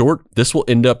 In short, this will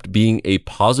end up being a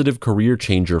positive career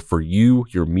changer for you,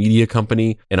 your media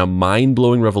company, and a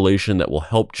mind-blowing revelation that will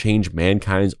help change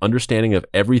mankind's understanding of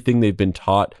everything they've been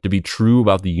taught to be true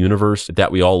about the universe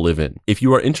that we all live in. If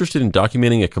you are interested in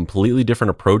documenting a completely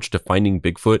different approach to finding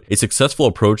Bigfoot, a successful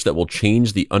approach that will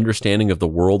change the understanding of the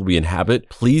world we inhabit,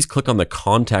 please click on the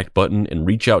contact button and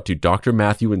reach out to Dr.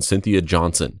 Matthew and Cynthia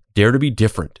Johnson. Dare to be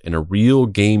different and a real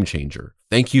game changer.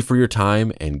 Thank you for your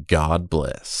time and God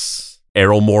bless.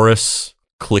 Errol Morris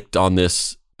clicked on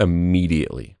this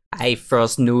immediately. I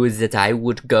first knew that I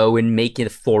would go and make a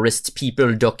Forest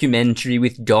People documentary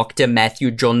with Dr.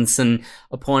 Matthew Johnson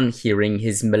upon hearing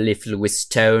his mellifluous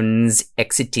tones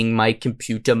exiting my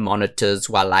computer monitors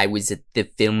while I was at the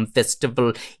film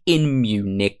festival in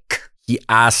Munich. He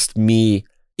asked me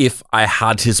if I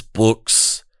had his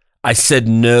books. I said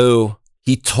no.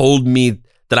 He told me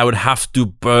that I would have to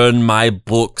burn my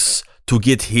books to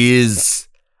get his.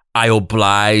 I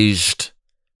obliged.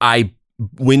 I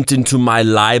went into my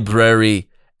library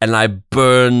and I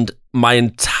burned my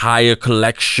entire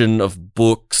collection of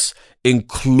books,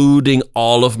 including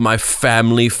all of my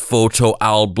family photo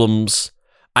albums.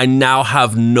 I now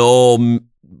have no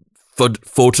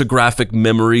photographic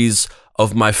memories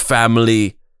of my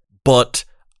family, but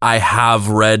I have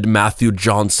read Matthew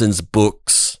Johnson's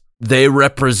books. They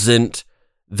represent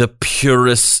the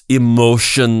purest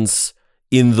emotions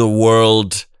in the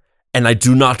world, and I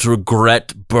do not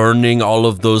regret burning all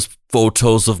of those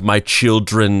photos of my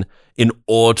children in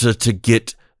order to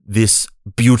get this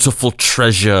beautiful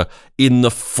treasure in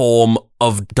the form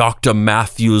of Dr.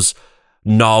 Matthew's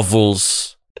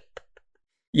novels.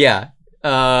 Yeah.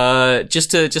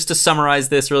 Just to summarize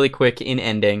this really quick in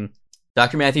ending,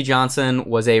 Dr. Matthew Johnson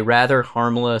was a rather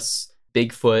harmless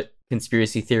Bigfoot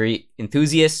conspiracy theory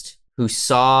enthusiast who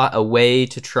saw a way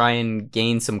to try and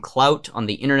gain some clout on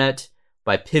the internet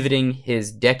by pivoting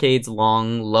his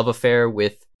decades-long love affair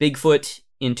with Bigfoot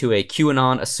into a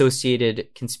QAnon-associated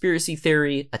conspiracy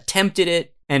theory, attempted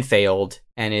it, and failed,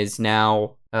 and is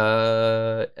now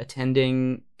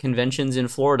attending conventions in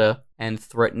Florida and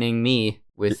threatening me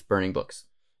with burning books.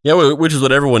 Yeah, which is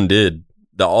what everyone did.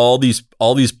 All these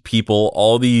people,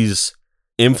 all these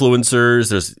influencers,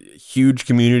 there's a huge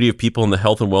community of people in the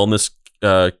health and wellness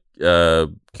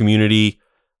community.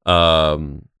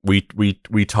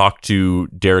 We talked to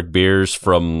Derek Beers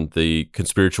from the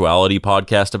Conspirituality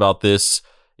podcast about this.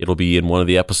 It'll be in one of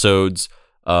the episodes.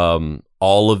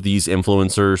 All of these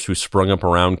influencers who sprung up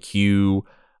around Q,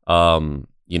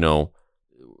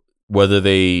 whether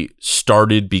they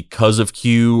started because of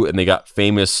Q and they got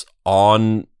famous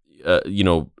on,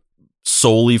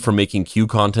 solely from making Q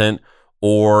content,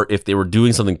 or if they were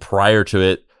doing something prior to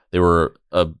it, they were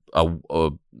a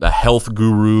health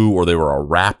guru, or they were a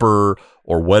rapper,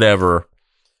 or whatever,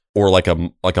 or like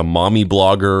a mommy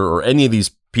blogger, or any of these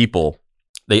people,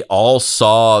 they all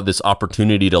saw this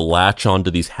opportunity to latch onto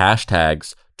these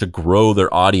hashtags to grow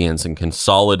their audience and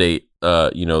consolidate,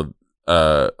 a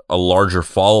larger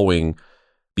following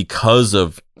because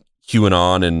of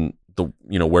QAnon and the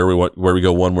where we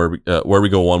go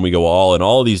one, we go all, and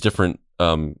all of these different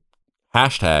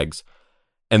hashtags,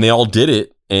 and they all did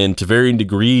it. And to varying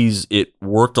degrees, it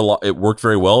worked a lot. It worked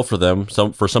very well for them.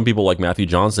 For some people like Matthew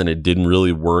Johnson, it didn't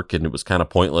really work and it was kind of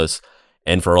pointless.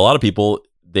 And for a lot of people,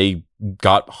 they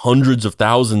got hundreds of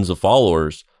thousands of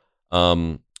followers,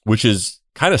 which is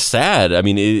kind of sad. I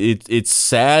mean, it's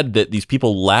sad that these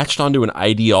people latched onto an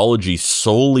ideology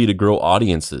solely to grow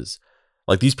audiences.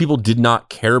 Like, these people did not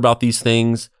care about these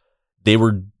things. they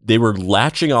were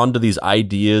latching onto these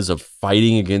ideas of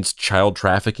fighting against child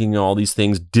trafficking and all these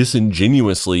things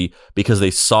disingenuously because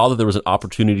they saw that there was an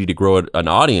opportunity to grow an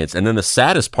audience. And then the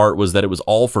saddest part was that it was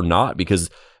all for naught because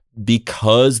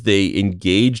they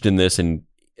engaged in this and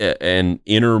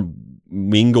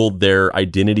intermingled their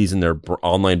identities and their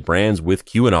online brands with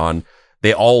QAnon.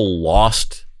 They all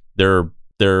lost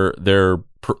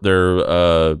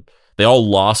they all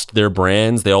lost their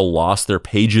brands. They all lost their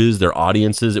pages, their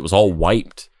audiences. It was all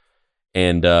wiped.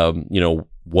 And,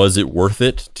 was it worth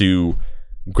it to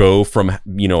go from,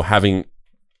 having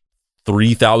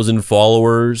 3,000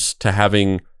 followers to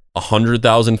having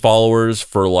 100,000 followers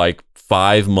for like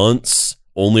 5 months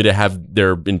only to have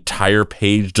their entire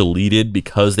page deleted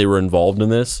because they were involved in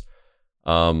this?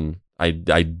 I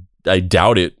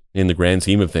doubt it in the grand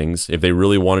scheme of things. If they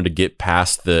really wanted to get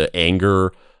past the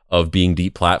anger of being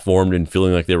deplatformed and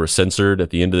feeling like they were censored at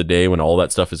the end of the day when all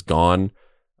that stuff is gone,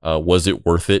 was it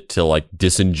worth it to like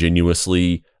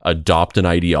disingenuously adopt an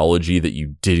ideology that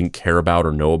you didn't care about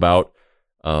or know about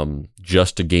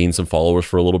just to gain some followers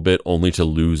for a little bit only to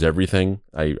lose everything?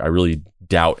 I really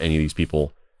doubt any of these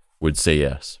people would say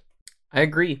yes. I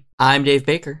agree. I'm Dave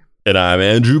Baker. And I'm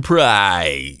Andrew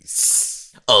Price.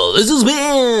 Oh, this has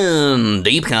been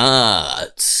Deep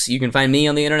Cuts. You can find me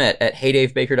on the internet at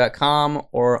heydavebaker.com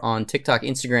or on TikTok,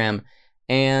 Instagram,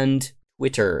 and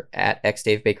Twitter at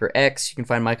xdavebakerx. You can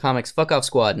find my comics Fuck Off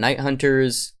Squad, Night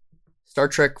Hunters, Star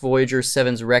Trek Voyager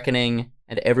 7's Reckoning,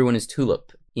 and Everyone is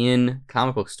Tulip in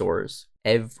comic book stores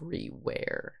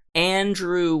everywhere.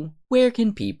 Andrew, where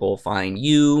can people find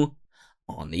you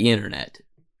on the internet?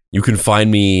 You can find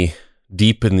me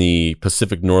deep in the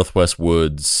Pacific Northwest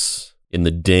woods in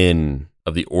the den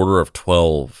of the Order of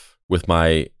 12 with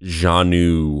my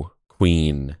Janu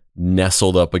queen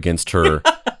nestled up against her,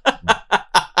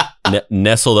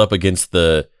 nestled up against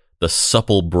the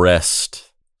supple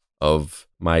breast of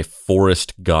my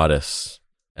forest goddess,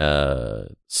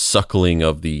 suckling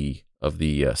of the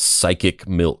psychic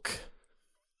milk.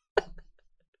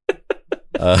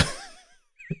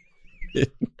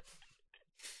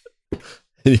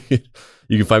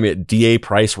 You can find me at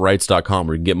dapricewrites.com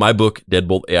where you can get my book,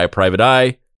 Deadbolt AI Private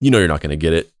Eye. You know you're not going to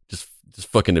get it. Just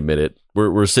fucking admit it.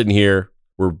 We're sitting here.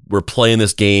 We're playing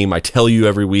this game. I tell you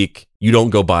every week. You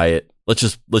don't go buy it. Let's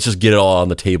just get it all on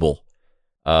the table.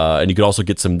 And you can also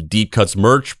get some Deep Cuts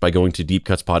merch by going to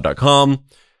deepcutspod.com,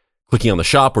 clicking on the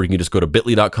shop, or you can just go to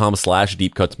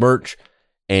bit.ly.com/deepcutsmerch.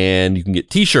 And you can get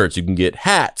t-shirts, you can get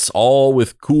hats, all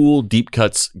with cool Deep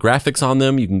Cuts graphics on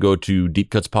them. You can go to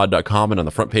deepcutspod.com, and on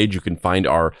the front page, you can find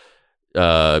our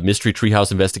Mystery Treehouse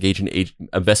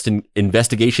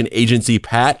Investigation Agency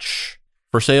patch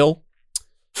for sale.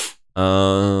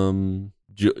 Join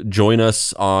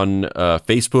us on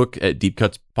Facebook at Deep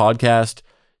Cuts Podcast.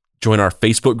 Join our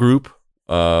Facebook group,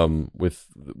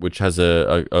 which has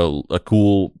a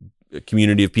cool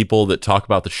community of people that talk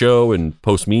about the show and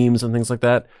post memes and things like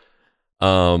that.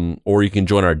 Or you can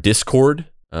join our Discord,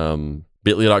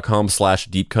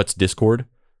 bit.ly.com/deepcutsdiscord.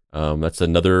 That's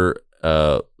another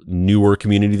newer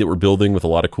community that we're building with a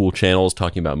lot of cool channels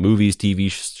talking about movies, TV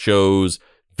shows,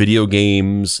 video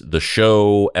games, the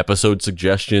show, episode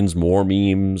suggestions, more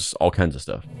memes, all kinds of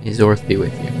stuff. May Zorth be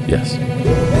with you. Yes.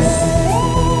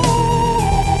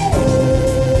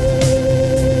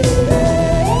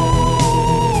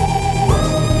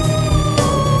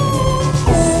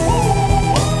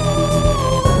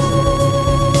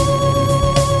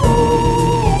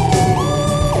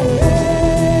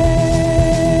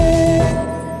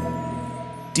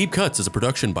 Deep Cuts is a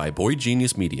production by Boy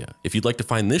Genius Media. If you'd like to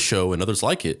find this show and others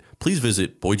like it, please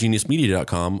visit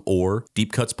boygeniusmedia.com or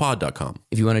deepcutspod.com.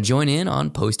 If you want to join in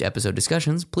on post-episode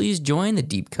discussions, please join the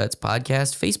Deep Cuts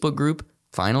Podcast Facebook group.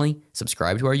 Finally,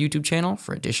 subscribe to our YouTube channel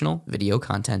for additional video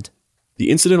content.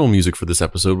 The incidental music for this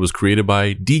episode was created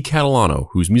by D. Catalano,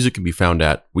 whose music can be found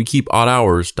at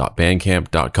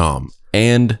wekeepoddhours.bandcamp.com,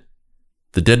 and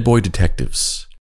the Dead Boy Detectives.